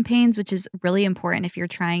email campaigns, which is really important if you're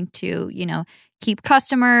trying to, keep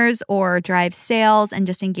customers or drive sales and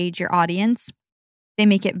just engage your audience. They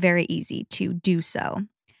make it very easy to do so.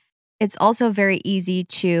 It's also very easy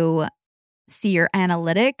to see your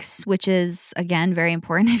analytics, which is, again, very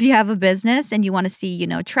important if you have a business and you want to see,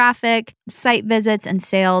 traffic, site visits, and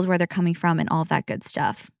sales, where they're coming from, and all of that good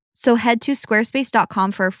stuff. So head to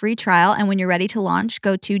squarespace.com for a free trial. And when you're ready to launch,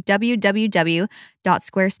 go to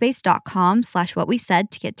www.squarespace.com/whatwesaid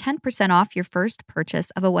to get 10% off your first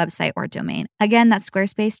purchase of a website or domain. Again, that's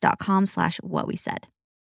squarespace.com/whatwesaid.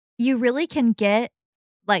 You really can get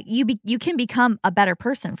you can become a better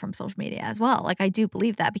person from social media as well. Like, I do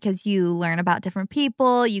believe that because you learn about different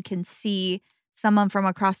people. You can see someone from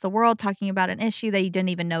across the world talking about an issue that you didn't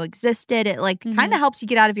even know existed. It kind of helps you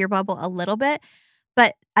get out of your bubble a little bit.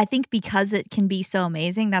 But I think because it can be so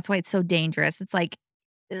amazing, that's why it's so dangerous. It's like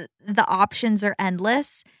the options are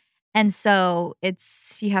endless. And so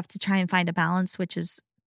you have to try and find a balance, which is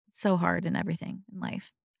so hard in everything in life.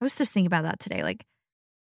 I was just thinking about that today, like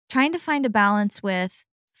trying to find a balance with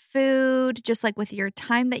food, just like with your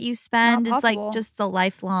time that you spend. It's like just the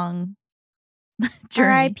lifelong journey.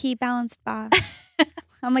 R.I.P. Balanced Boss.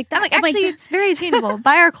 I'm like, actually, it's very attainable.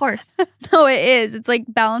 Buy our course. No, it is. It's like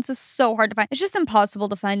balance is so hard to find. It's just impossible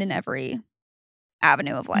to find in every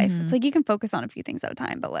avenue of life. Mhm. It's like you can focus on a few things at a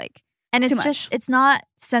time, but like, And too it's much. it's not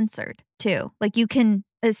censored too. Like you can,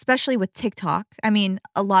 especially with TikTok. I mean,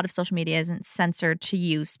 a lot of social media isn't censored to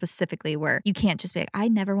you specifically where you can't just be like, I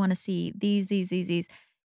never want to see these.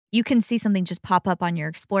 You can see something just pop up on your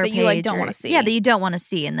Explore That page. you, like, don't wanna see. Yeah, that you don't want to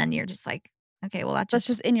see. And then you're just like, okay, well, that that's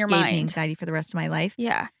just just in your gave me mind. anxiety for the rest of my life.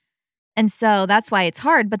 Yeah. And so that's why it's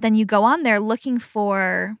hard. But then you go on there looking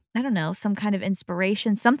for, I don't know, some kind of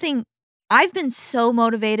inspiration, something. I've been so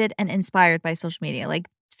motivated and inspired by social media, like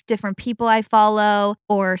different people I follow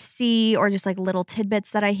or see, or just like little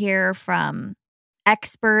tidbits that I hear from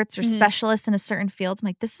experts or Mhm. specialists in a certain field. I'm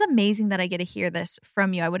like, this is amazing that I get to hear this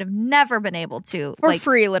from you. I would have never been able to For like,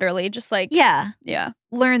 free, literally. Just like, yeah, yeah,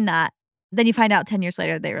 learn that. Then you find out 10 years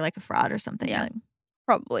later they were like a fraud or something. Yeah. Like,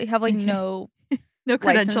 probably have like Okay. no no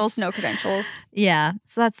credentials. license, no credentials. Yeah.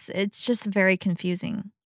 So it's just a very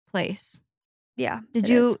confusing place. Yeah. Did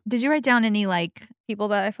it is. you write down any like People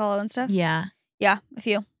that I follow and stuff? yeah. Yeah, a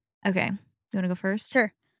few. Okay. You want to go first?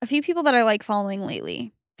 Sure. A few people that I like following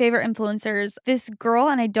lately. Favorite influencers. This girl,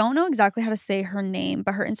 and I don't know exactly how to say her name,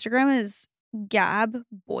 but her Instagram is Gab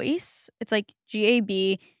Boyce. It's like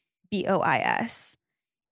GABBOIS.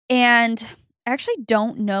 And I actually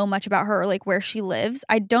don't know much about her or like where she lives.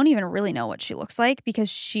 I don't even really know what she looks like because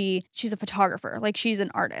she's a photographer. Like she's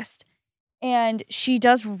an artist. And she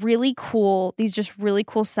does these just really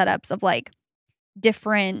cool setups of like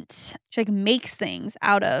different, she like makes things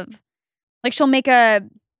out of, like she'll make a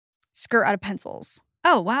skirt out of pencils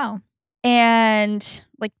Oh, wow. and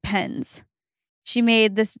like pens. She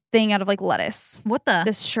made this thing out of like lettuce, What the?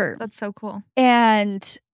 this shirt. That's so cool.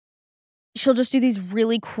 And she'll just do these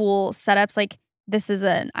really cool setups. Like this is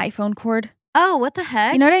an iPhone cord. Oh, what the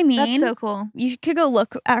heck? You know what I mean? That's so cool. You could go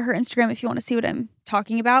look at her Instagram if you want to see what I'm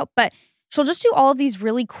talking about. But she'll just do all of these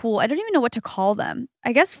really cool, I don't even know what to call them.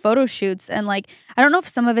 I guess photo shoots. And like, I don't know if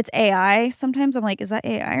some of it's AI. Sometimes I'm like, is that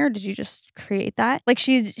AI or did you just create that? Like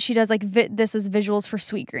she does like, this is visuals for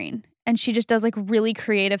Sweetgreen. And she just does like really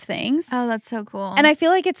creative things. Oh, that's so cool. And I feel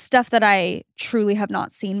like it's stuff that I truly have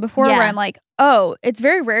not seen before where Yeah. I'm like, oh, it's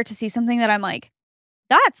very rare to see something that I'm like,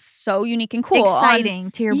 that's so unique and cool. exciting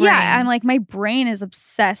to your brain. Yeah, I'm like, my brain is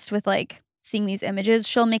obsessed with like seeing these images.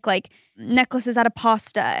 She'll make like necklaces out of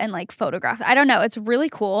pasta and like photograph. I don't know. It's really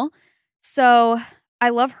cool. So I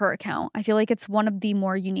love her account. I feel like it's one of the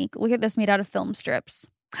more unique. Look at this, made out of film strips.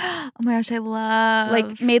 Oh my gosh, I love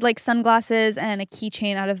Like made like sunglasses and a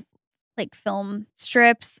keychain out of like film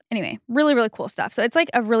strips. Anyway, really, really cool stuff. So it's like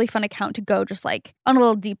a really fun account to go just like on a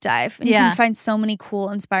little deep dive. And you Yeah. can find so many cool,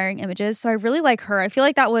 inspiring images. So I really like her. I feel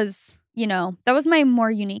like that was my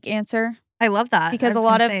more unique answer. I love that. Because I was a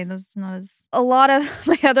lot gonna of- say, those not as A lot of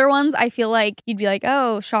my other ones, I feel like you'd be like,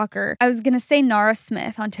 oh, shocker. I was going to say Nara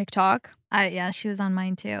Smith on TikTok. yeah, she was on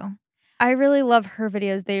mine too. I really love her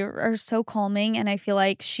videos. They are so calming. And I feel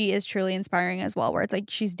like she is truly inspiring as well, where it's like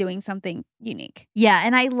she's doing something unique. Yeah,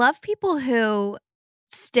 and I love people who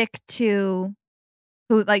stick to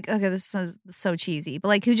who like okay, this is so cheesy, but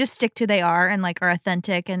like who just stick to who they are and like are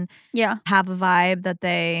authentic and Yeah. have a vibe that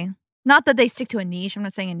they not that they stick to a niche. I'm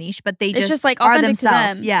not saying a niche, but they It's just like are authentic to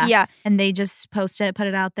themselves. them. Yeah. Yeah. And they just post it, put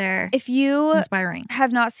it out there. If you Inspiring.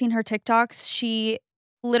 have not seen her TikToks, she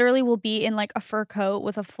literally will be in like a fur coat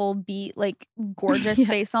with a full beat, like gorgeous Yeah.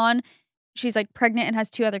 face on. She's like pregnant and has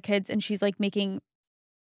 2 other kids, and she's like making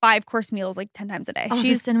 5-course meals like 10 times a day. Oh, the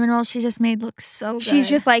She's cinnamon rolls she just made look so good. She's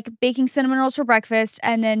just like baking cinnamon rolls for breakfast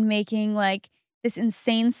and then making like this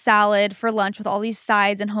insane salad for lunch with all these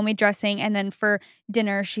sides and homemade dressing. And then for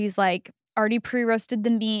dinner, she's like already pre-roasted the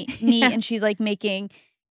meat Yeah. and she's like making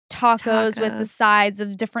tacos with the Tacos. sides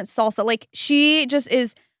of different salsa. Like she just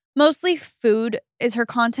is mostly food is her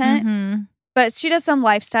content, Mhm. but she does some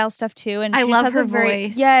lifestyle stuff too. And I she just love has her a very,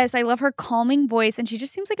 voice. yes, I love her calming voice. And she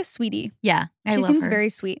just seems like a sweetie. Yeah, I She love seems her. very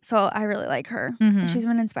sweet. So I really like her. Mhm. She's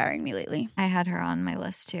been inspiring me lately. I had her on my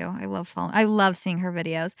list too. I love seeing her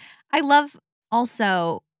videos. I love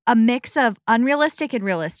also a mix of unrealistic and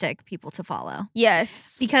realistic people to follow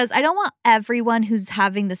Yes. because I don't want everyone who's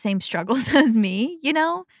having the same struggles as me, you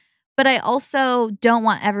know? But I also don't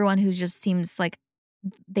want everyone who just seems like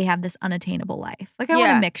they have this unattainable life. Like I want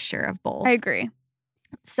Yeah. a mixture of both. I agree.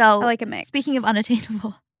 So I like a mix. Speaking of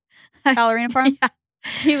unattainable, Ballerina Farm? Yeah.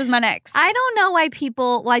 She was my next. I don't know why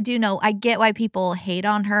people, well, I do know, I get why people hate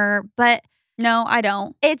on her, but No, I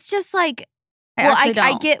don't. it's just like, I well, actually I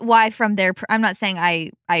don't. get why from their, I'm not saying I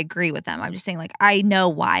agree with them. I'm just saying like, I know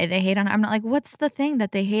why they hate on her. I'm not like, what's the thing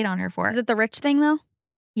that they hate on her for? Is it the rich thing though?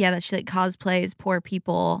 Yeah, that she like cosplays poor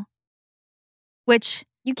people. Which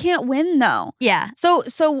You can't win though. yeah. So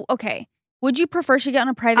okay. Would you prefer she get on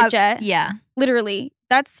a private jet? Yeah. Literally.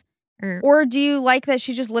 That's or do you like that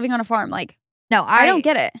she's just living on a farm? Like, no, I don't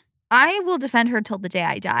get it. I will defend her till the day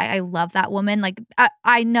I die. I love that woman. Like,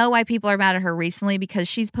 I know why people are mad at her recently because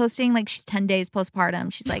she's posting like she's 10 days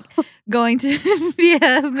postpartum. She's like going to be a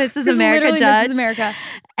Mrs. America judge. Mrs. America.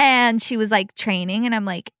 And she was like training. And I'm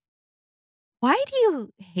like, why do you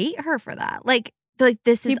hate her for that? Like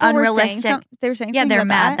this is People unrealistic. They were saying yeah, something they're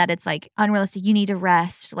about mad that it's like unrealistic. You need to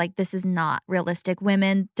rest. Like, this is not realistic.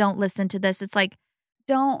 Women, don't listen to this. It's like,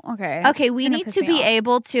 Okay, we need to be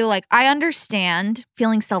able to, like, I understand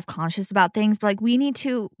feeling self-conscious about things, but like we need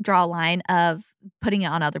to draw a line of putting it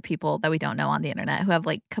on other people that we don't know on the internet who have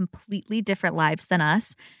like completely different lives than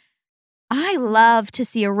us. I love to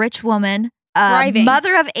see a rich woman, thriving.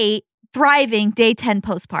 Mother of 8, thriving day 10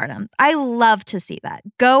 postpartum. I love to see that.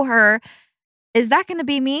 Go her. Is that going to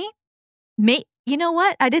be me? You know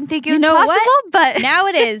what? I didn't think it was possible, but now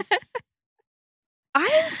it is.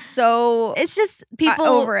 I'm so it's just people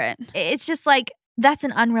over it. It's just like that's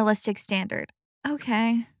an unrealistic standard.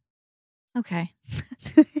 Okay.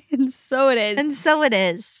 And so it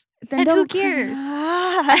is. Then and who cares? And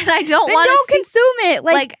I don't want to consume it.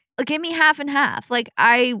 Like give me half and half. Like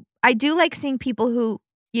I do like seeing people who,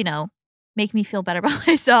 you know, make me feel better about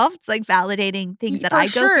myself. It's like validating things that I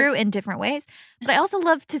go through in different ways. But I also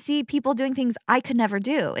love to see people doing things I could never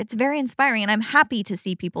do. It's very inspiring and I'm happy to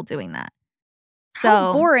see people doing that.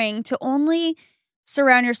 How boring to only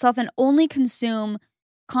surround yourself and only consume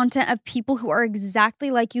content of people who are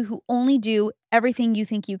exactly like you, who only do everything you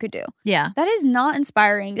think you could do. Yeah. That is not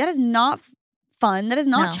inspiring. That is not fun. That is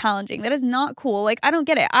not challenging. That is not cool. Like, I don't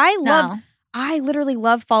get it. I literally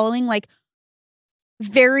love following like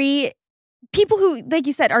very people who, like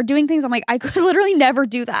you said, are doing things I'm like, I could literally never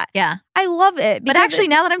do that. Yeah. I love it. But actually,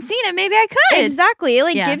 now that I'm seeing it, maybe I could. Exactly. It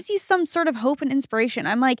like gives you some sort of hope and inspiration.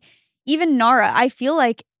 I'm like, even Nara, I feel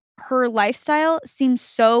like her lifestyle seems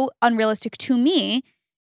so unrealistic to me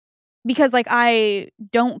because like I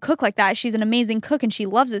don't cook like that. She's an amazing cook and she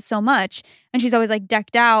loves it so much. And she's always like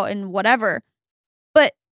decked out and whatever.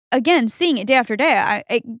 But again, seeing it day after day,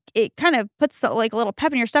 it kind of puts like a little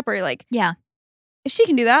pep in your step where you're like, yeah, if she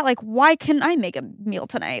can do that, like why can't I make a meal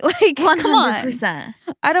tonight? Like 100%.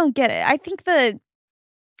 I don't get it. I think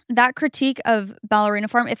that critique of Ballerina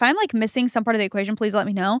Farm, if I'm like missing some part of the equation, please let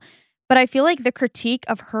me know. But I feel like the critique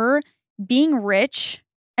of her being rich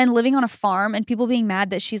and living on a farm and people being mad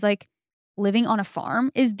that she's like living on a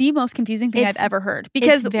farm is the most confusing thing I've ever heard.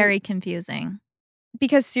 Because it's very confusing.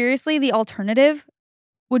 Because seriously, the alternative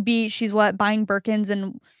would be she's buying Birkins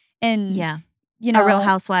and yeah, you know, a real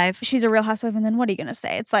housewife. She's a real housewife, and then what are you gonna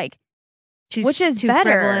say? It's like she's which is too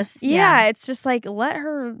better? Frivolous. Yeah, it's just like let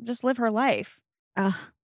her just live her life. Ugh.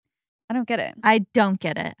 I don't get it. I don't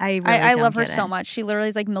get it. I love her so much. She literally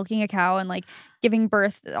is like milking a cow and like giving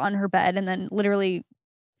birth on her bed and then literally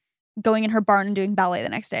going in her barn and doing ballet the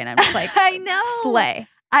next day. And I'm just like, I know. Slay.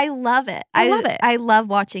 I love it. I love it. I love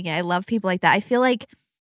watching it. I love people like that. I feel like,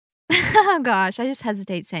 oh gosh, I just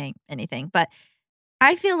hesitate saying anything. But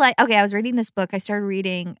I feel like, okay, I was reading this book. I started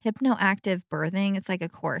reading Hypnoactive Birthing. It's like a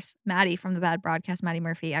course. Maddie from the Bad Broadcast, Maddie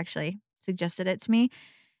Murphy, actually suggested it to me.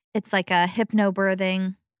 It's like a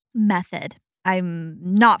hypnobirthing method. I'm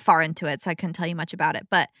not far into it, so I couldn't tell you much about it.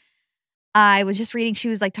 But I was just reading, she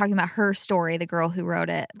was like talking about her story, the girl who wrote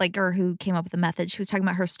it, like, or who came up with the method. She was talking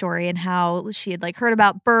about her story and how she had like heard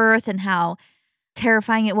about birth and how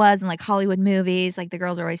terrifying it was in like Hollywood movies. Like the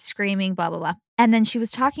girls are always screaming, blah, blah, blah. And then she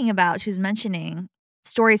was mentioning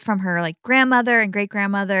stories from her like grandmother and great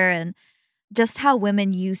grandmother and just how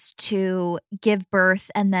women used to give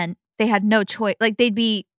birth and then they had no choice. Like they'd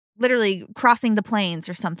be literally crossing the plains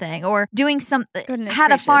or something or doing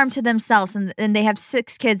a farm to themselves and they have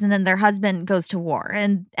 6 kids and then their husband goes to war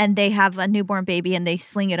and they have a newborn baby and they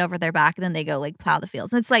sling it over their back and then they go like plow the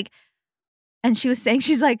fields. And it's like, and she was saying,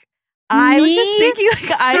 she's like, I was just thinking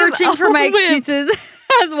like I'm searching for my excuses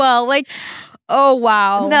as well. Like, oh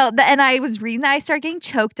wow. No, and I was reading that. I started getting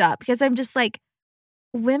choked up because I'm just like,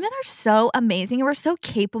 women are so amazing and we're so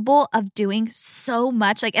capable of doing so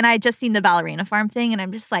much. Like, and I had just seen the Ballerina Farm thing and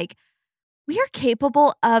I'm just like, we are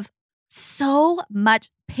capable of so much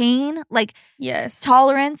pain, like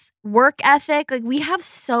tolerance, work ethic. Like we have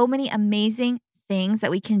so many amazing things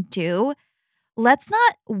that we can do. Let's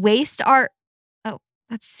not waste our, oh,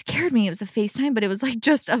 that scared me. It was a FaceTime, but it was like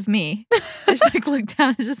just of me. I just like looked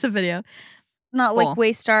down. It's just a video. not like Cool.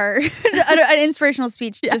 waste our an inspirational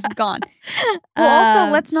speech just gone. Well,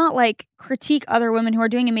 also let's not like critique other women who are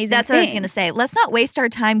doing amazing That's things. what I was going to say. Let's not waste our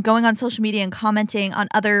time going on social media and commenting on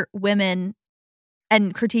other women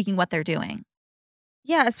and critiquing what they're doing.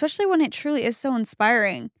 Yeah, especially when it truly is so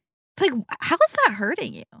inspiring. It's like, how is that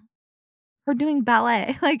hurting you? Her doing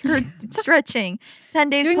ballet, like her stretching, 10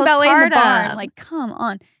 days Doing postpartum. ballet in the barn, like come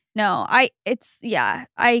on. No, I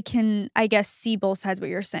can I guess see both sides of what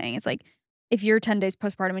you're saying. It's like if you're 10 days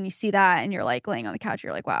postpartum and you see that and you're like laying on the couch,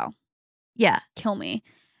 you're like, wow, yeah. kill me.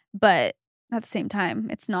 But at the same time,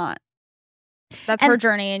 it's not. That's her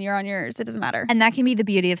journey and you're on yours. It doesn't matter. And that can be the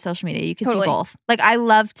beauty of social media. You can Totally. see both. Like, I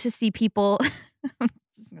love to see people, this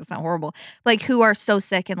is going to sound horrible, like who are so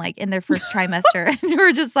sick and like in their first trimester and who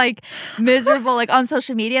are just like miserable, like on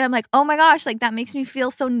social media. And I'm like, oh my gosh, like that makes me feel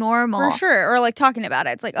so normal. For sure. Or like talking about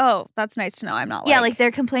it. It's like, oh, that's nice to know. I'm not like. Yeah, like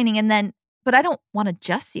they're complaining and then, but I don't want to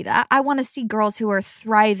just see that. I want to see girls who are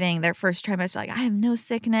thriving their first trimester. Like, I have no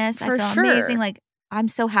sickness. For I feel sure. amazing. Like, I'm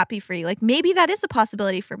so happy for you. Like, maybe that is a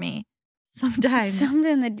possibility for me sometime. Some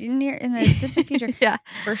in the distant future. Yeah.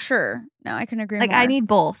 For sure. No, I couldn't agree Like, more. I need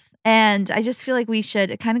both. And I just feel like we should,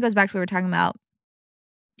 it kind of goes back to what we were talking about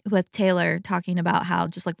with Taylor talking about how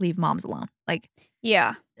just like leave moms alone. Like,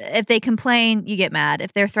 Yeah. if they complain, you get mad.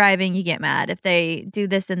 If they're thriving, you get mad. If they do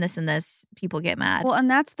this and this and this, people get mad. Well, and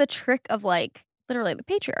that's the trick of like literally the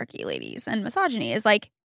patriarchy, ladies, and misogyny is like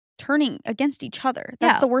turning against each other.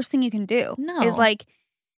 That's Yeah. the worst thing you can do. No. Is like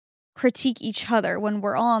critique each other when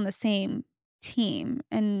we're all on the same team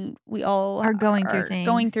and we all Are going through things.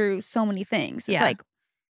 Going through so many things. It's Yeah. like,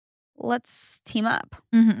 let's team up.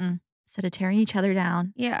 Instead of tearing each other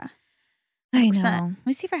down. Yeah. I 100%. know. Let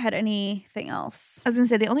me see if I had anything else. I was going to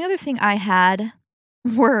say the only other thing I had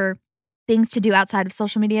were things to do outside of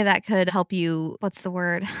social media that could help you. What's the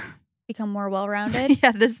word? Become more well-rounded.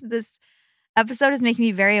 Yeah, this episode is making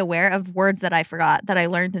me very aware of words that I forgot that I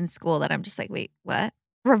learned in school that I'm just like, wait, what?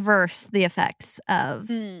 Reverse the effects of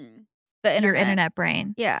The internet. your internet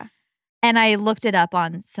brain. Yeah. And I looked it up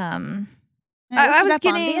on some. I was was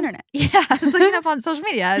getting on getting the internet. Yeah, I was looking up on social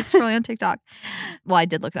media. I was scrolling on TikTok. Well, I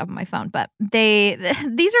did look it up on my phone, but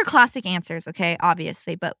these are classic answers, okay,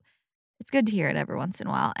 obviously, but it's good to hear it every once in a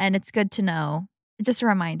while. And it's good to know, just a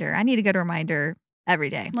reminder. I need a good reminder every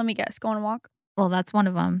day. Let me guess. Go on a walk. Well, that's one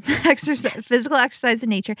of them. Exercise, physical exercise in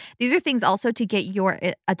nature. These are things also to get your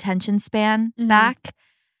attention span Mhm. back.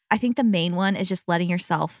 I think the main one is just letting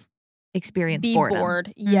yourself experience Be boredom.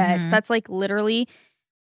 bored. Yes. Mhm. That's like literally,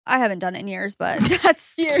 I haven't done it in years, but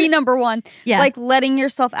that's key number one. Yeah. Like letting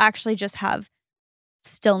yourself actually just have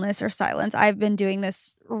stillness or silence. I've been doing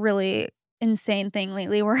this really insane thing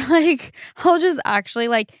lately where like I'll just actually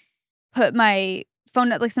like put my phone,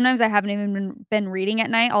 like sometimes I haven't even been reading at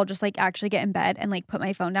night. I'll just like actually get in bed and like put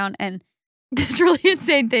my phone down and This really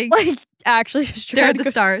insane thing. like actually just Stare try at to the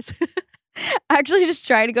stars. actually just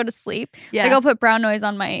try to go to sleep. Yeah. Like I'll put brown noise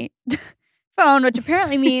on my phone, which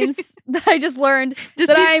apparently means that I just learned Just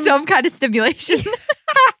that need I'm some kind of stimulation.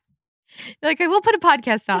 Like, I will put a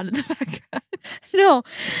podcast on in the background. no.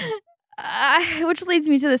 Which leads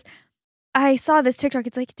me to this. I saw this TikTok.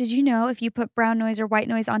 It's like, did you know if you put brown noise or white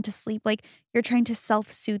noise onto sleep, like you're trying to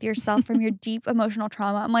self-soothe yourself from your deep emotional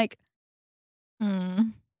trauma? I'm like,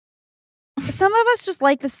 some of us just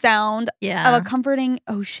like the sound Yeah. of a comforting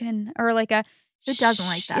ocean or like a. Who doesn't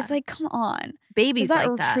like that? It's like, come on. Babies Does that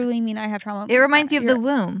like that. truly mean I have trauma? It reminds you of the You're-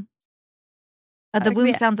 womb. The That could be womb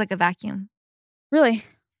it. sounds like a vacuum. Really?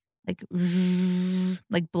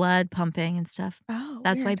 Like blood pumping and stuff. Oh,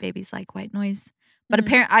 That's why weird. babies like white noise. But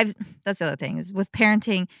Mhm. that's the other thing is with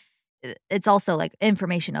parenting, it's also like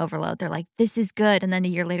information overload. They're like, this is good. And then a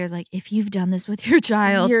year later, like, if you've done this with your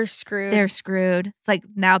child, You're screwed. they're screwed. It's like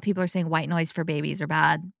now people are saying white noise for babies are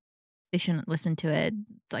bad. They shouldn't listen to it.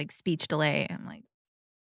 It's like speech delay. I'm like,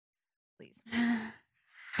 please.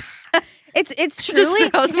 It's Just truly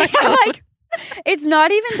throws my I'm phone. like, it's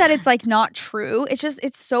not even that it's like not true. It's just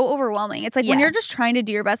it's so overwhelming. It's like when Yeah. you're just trying to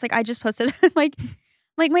do your best. Like I just posted like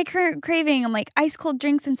my current craving. I'm like ice cold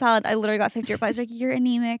drinks and salad. I literally got 50 replies like you're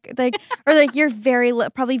anemic, like or like you're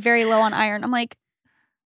probably very low on iron. I'm like,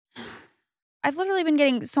 I've literally been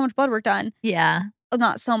getting so much blood work done. Yeah. Well,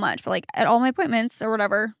 not so much, but like at all my appointments or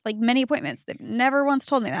whatever, like many appointments. They've never once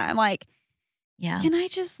told me that. I'm like, Yeah. can I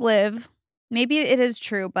just live? Maybe it is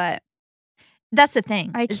true, but That's the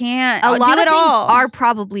thing. I is can't. A lot do of it things all. are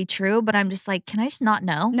probably true, but I'm just like, can I just not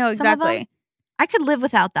know? No, some of them? exactly. I could live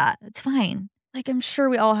without that. It's fine. Like I'm sure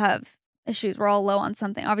we all have issues. We're all low on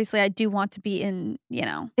something. Obviously, I do want to be in,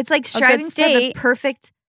 It's like good striving for the state.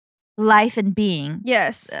 perfect life and being.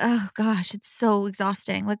 yes, Oh gosh, it's so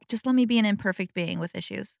exhausting. Like, just let me be an imperfect being with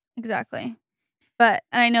issues. exactly. But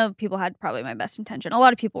and I know people had probably my best intention. A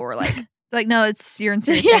lot of people were like, Like, no, you're in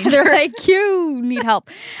serious yeah, danger. they're like, you need help.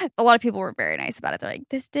 A lot of people were very nice about it. They're like,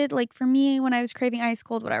 this did like for me when I was craving ice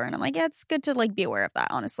cold, whatever. And I'm like, yeah, it's good to like be aware of that,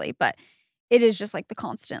 honestly. But it is just like the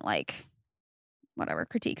constant like whatever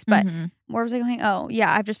critiques. But more was like going, oh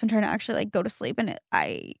yeah, I've just been trying to actually like go to sleep, and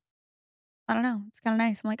I don't know, it's kind of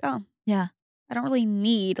nice. I'm like, oh Yeah. I don't really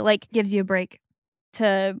need like Gives you a break.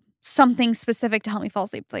 to something specific to help me fall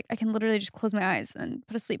asleep. It's like I can literally just close my eyes and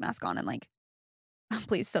put a sleep mask on and like, oh,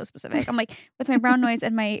 please, so specific. I'm like with my brown noise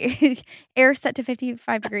and my air set to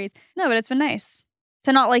 55 degrees. No, but it's been nice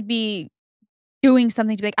to not like be doing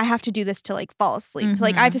something to be like, I have to do this to like fall asleep. To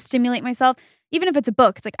like I have to stimulate myself. Even if it's a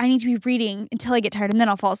book, it's like I need to be reading until I get tired and then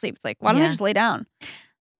I'll fall asleep. It's like, why don't I just lay down?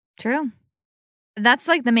 True. That's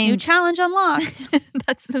like the main New challenge unlocked.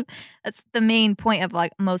 that's the main point of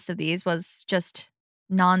like most of these was just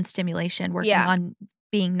non-stimulation, working on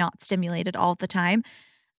being not stimulated all the time.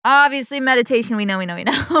 Obviously, meditation, we know.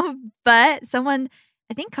 But someone,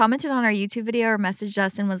 I think, commented on our YouTube video or messaged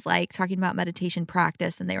us and was like talking about meditation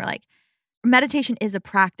practice. And they were like, meditation is a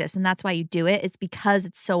practice and that's why you do it. It's because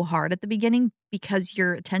it's so hard at the beginning because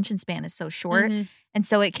your attention span is so short. And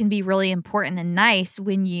so it can be really important and nice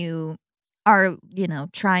when you are,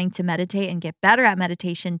 trying to meditate and get better at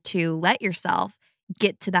meditation to let yourself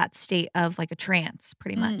get to that state of like a trance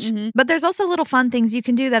pretty much. But there's also little fun things you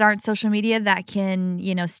can do that aren't social media that can,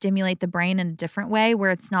 stimulate the brain in a different way where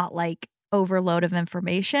it's not like overload of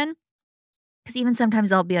information. Because even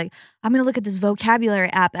sometimes I'll be like, I'm going to look at this vocabulary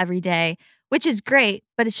app every day, which is great,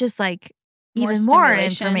 but it's just like even more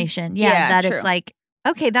information. Yeah, true. It's like,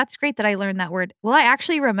 okay, that's great that I learned that word. Will I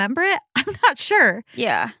actually remember it? I'm not sure.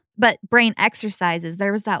 Yeah. But brain exercises,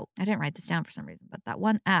 there was that, I didn't write this down for some reason, but that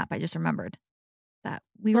one app I just remembered that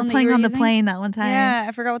we were playing on the plane that one time. Yeah,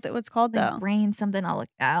 I forgot what it's called like though. Brain something,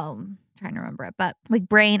 I'm trying to remember it, but like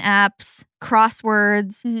brain apps,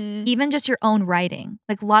 crosswords, even just your own writing.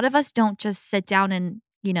 Like a lot of us don't just sit down and,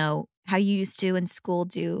 how you used to in school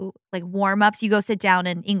do like warm-ups. You go sit down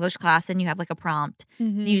in English class and you have like a prompt.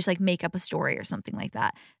 And you just like make up a story or something like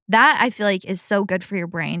that. That I feel like is so good for your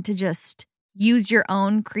brain to just use your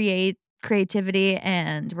own creativity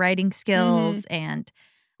and writing skills and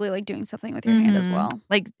like doing something with your hand as well.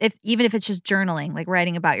 Like even if it's just journaling, like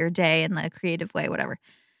writing about your day in a creative way, whatever.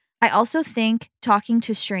 I also think talking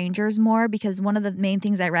to strangers more, because one of the main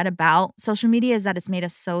things I read about social media is that it's made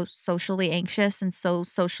us so socially anxious and so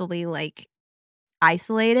socially like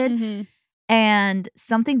isolated. And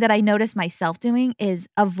something that I noticed myself doing is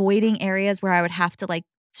avoiding areas where I would have to like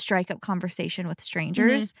strike up conversation with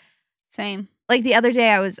strangers. Same. Like the other day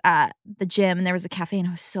I was at the gym and there was a cafe and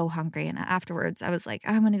I was so hungry. And afterwards I was like,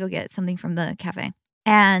 I'm going to go get something from the cafe.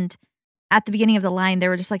 And at the beginning of the line, there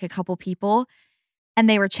were just like a couple people and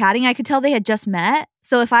they were chatting. I could tell they had just met.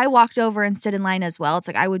 So if I walked over and stood in line as well, it's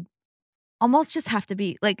like I would almost just have to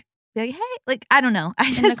be like, hey, like, I don't know.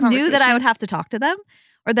 I just knew that I would have to talk to them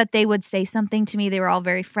or that they would say something to me. They were all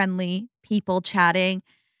very friendly people chatting.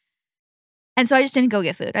 And so I just didn't go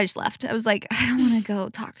get food. I just left. I was like, I don't want to go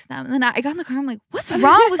talk to them. And then I got in the car. I'm like, what's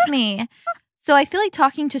wrong with me? So I feel like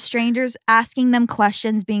talking to strangers, asking them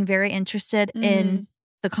questions, being very interested in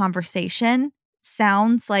the conversation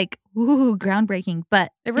sounds like, ooh, groundbreaking.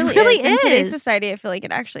 But it really is. In today's society, I feel like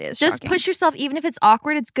it actually is Just shocking. push yourself. Even if it's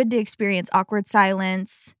awkward, it's good to experience awkward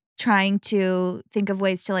silence, trying to think of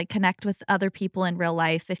ways to like connect with other people in real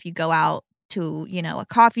life. If you go out to, a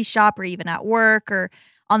coffee shop or even at work or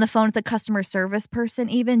on the phone with a customer service person,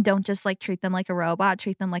 even don't just like treat them like a robot,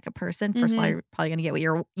 treat them like a person. First of all, you're probably going to get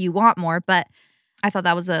what you want more, but I thought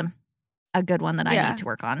that was a good one that I need to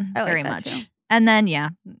work on very much. Too. And then,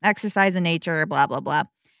 exercise in nature, blah, blah, blah,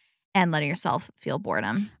 and letting yourself feel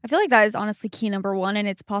boredom. I feel like that is honestly key number one, and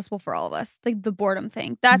it's possible for all of us. Like the boredom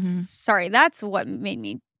thing. That's what made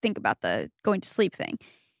me think about the going to sleep thing.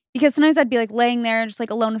 Because sometimes I'd be like laying there just like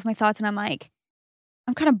alone with my thoughts and I'm like,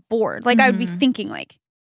 I'm kind of bored. Like I would be thinking like,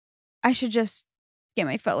 I should just get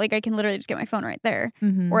my phone. Like I can literally just get my phone right there.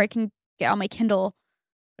 Or I can get on my Kindle.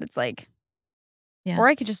 But it's like, or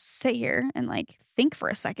I could just sit here and like think for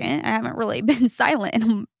a second. I haven't really been silent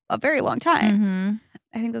in a very long time.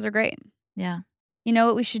 I think those are great. Yeah. You know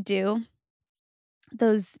what we should do?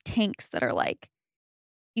 Those tanks that are like,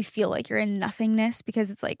 you feel like you're in nothingness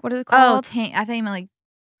because it's like, what is it called? Oh, tank. I think you meant like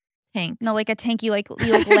tanks. No, like a tank you like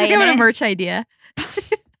lay in in a merch idea.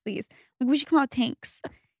 Please. Like, we should come out with tanks.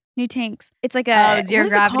 New tanks. It's like a zero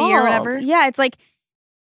gravity or whatever. Yeah, it's like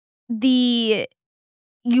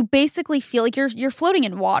you basically feel like you're floating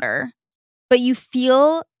in water, but you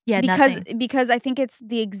feel because I think it's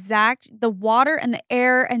the water and the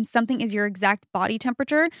air and something is your exact body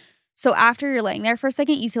temperature. So after you're laying there for a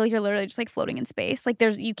second, you feel like you're literally just like floating in space. Like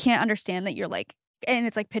you can't understand that you're like, and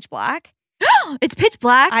it's like pitch black. It's pitch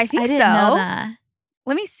black? I think I didn't know so. that.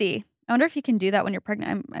 Let me see. I wonder if you can do that when you're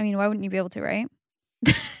pregnant. I mean, why wouldn't you be able to, right?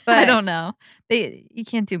 But I don't know. You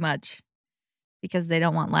can't do much because they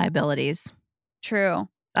don't want liabilities. True.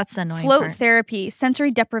 That's the annoying Float part. therapy, sensory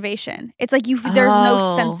deprivation. It's like there's no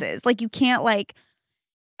Oh. senses. Like you can't like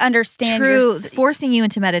understand True. Forcing you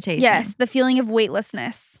into meditation. Yes, the feeling of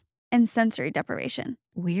weightlessness and sensory deprivation.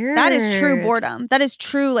 Weird. That is true boredom. That is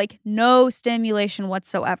true, like no stimulation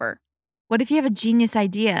whatsoever. What if you have a genius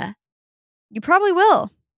idea? You probably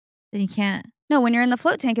will. Then you can't. No, when you're in the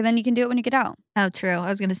float tank and then you can do it when you get out. Oh, true. I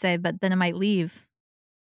was going to say, but then it might leave.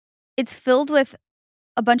 It's filled with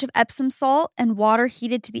a bunch of Epsom salt and water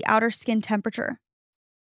heated to the outer skin temperature.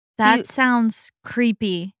 That sounds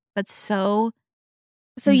creepy, but so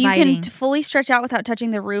So you can inviting. fully stretch out without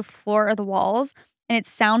touching the roof, floor, or the walls. And it's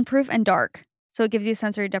soundproof and dark. So it gives you a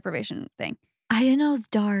sensory deprivation thing. I didn't know it was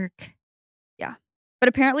dark. But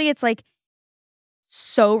apparently it's like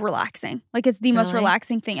so relaxing. Like it's the most Really?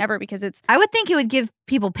 relaxing thing ever because it's I would think it would give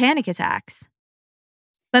people panic attacks.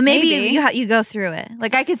 But maybe, you go through it.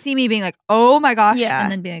 Like I could see me being like, oh my gosh. Yeah.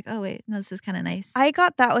 And then being like, oh wait, no, this is kind of nice. I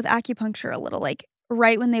got that with acupuncture a little, like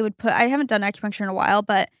right when they would I haven't done acupuncture in a while,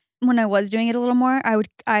 but when I was doing it a little more,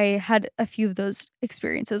 I had a few of those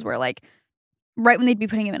experiences where like right when they'd be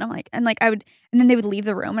putting him in, I'm like, and then they would leave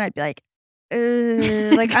the room and I'd be like,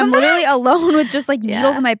 like I'm literally alone with just like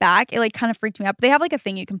needles in my back. It like kind of freaked me out. But they have like a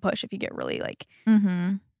thing you can push if you get really like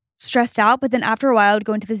stressed out. But then after a while, I would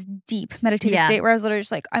go into this deep meditative state where I was literally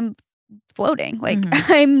just like, I'm floating. Like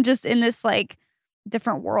I'm just in this like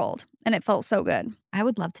different world. And it felt so good. I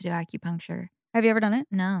would love to do acupuncture. Have you ever done it?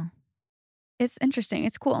 No. It's interesting.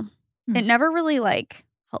 It's cool. It never really like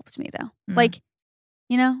helped me though. Like,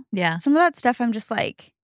 you know, Yeah. some of that stuff I'm just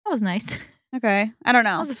like, That was nice. okay, I don't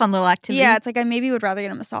know. That was a fun little activity. Yeah, it's like I maybe would rather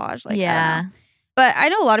get a massage. Like, I don't yeah. know. But I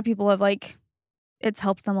know a lot of people have like, it's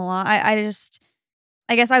helped them a lot.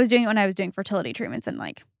 I guess I was doing it when I was doing fertility treatments and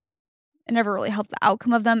like, it never really helped the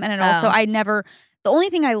outcome of them. And it also, the only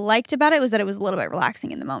thing I liked about it was that it was a little bit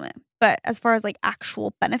relaxing in the moment. But as far as like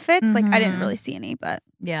actual benefits, like I didn't really see any, but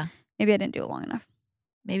Yeah. maybe I didn't do it long enough.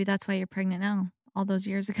 Maybe that's why you're pregnant now, all those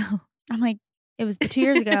years ago. I'm like, it was 2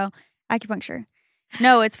 years ago, acupuncture.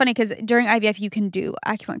 No, it's funny because during IVF, you can do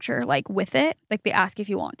acupuncture like with it. Like they ask if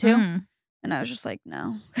you want to. And I was just like,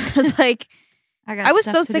 no. Because like, I was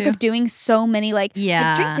so sick of doing so many like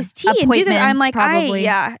drink this tea and do this. I'm like, probably.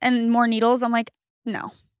 and more needles. I'm like,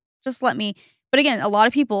 no, just let me. But again, a lot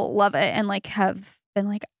of people love it and like have been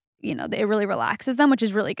like, you know, it really relaxes them, which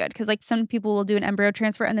is really good. Because like some people will do an embryo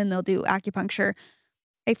transfer and then they'll do acupuncture.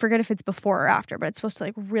 I forget if it's before or after, but it's supposed to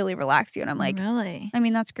like really relax you. And I'm like, really? I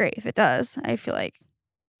mean, that's great if it does. I feel like it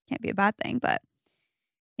can't be a bad thing, but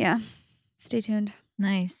yeah, stay tuned.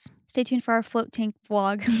 Nice. Stay tuned for our float tank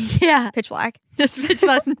vlog. Yeah. Pitch black. Just pitch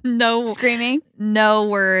black. No Screaming. No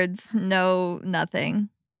words. No nothing.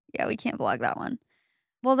 Yeah, we can't vlog that one.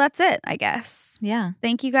 Well, that's it, I guess. Yeah.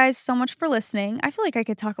 Thank you guys so much for listening. I feel like I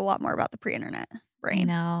could talk a lot more about the pre-internet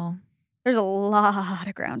brain. I know. There's a lot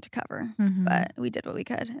of ground to cover, but we did what we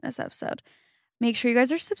could in this episode. Make sure you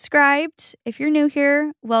guys are subscribed. If you're new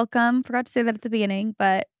here, welcome. Forgot to say that at the beginning,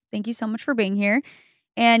 but thank you so much for being here.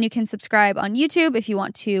 And you can subscribe on YouTube if you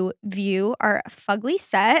want to view our fugly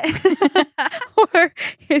set. Or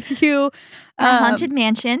if you... Our haunted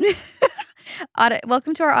mansion.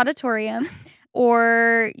 welcome to our auditorium.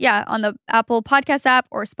 Or, yeah, on the Apple Podcast app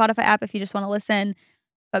or Spotify app if you just want to listen.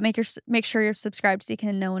 But make sure you're subscribed so you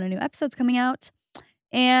can know when a new episode's coming out.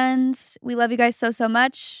 And we love you guys so, so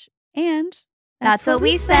much. And that's what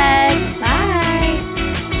we said. Bye.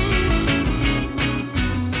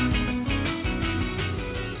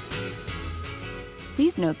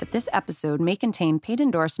 Please note that this episode may contain paid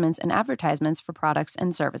endorsements and advertisements for products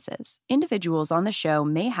and services. Individuals on the show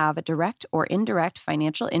may have a direct or indirect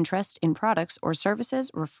financial interest in products or services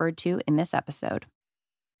referred to in this episode.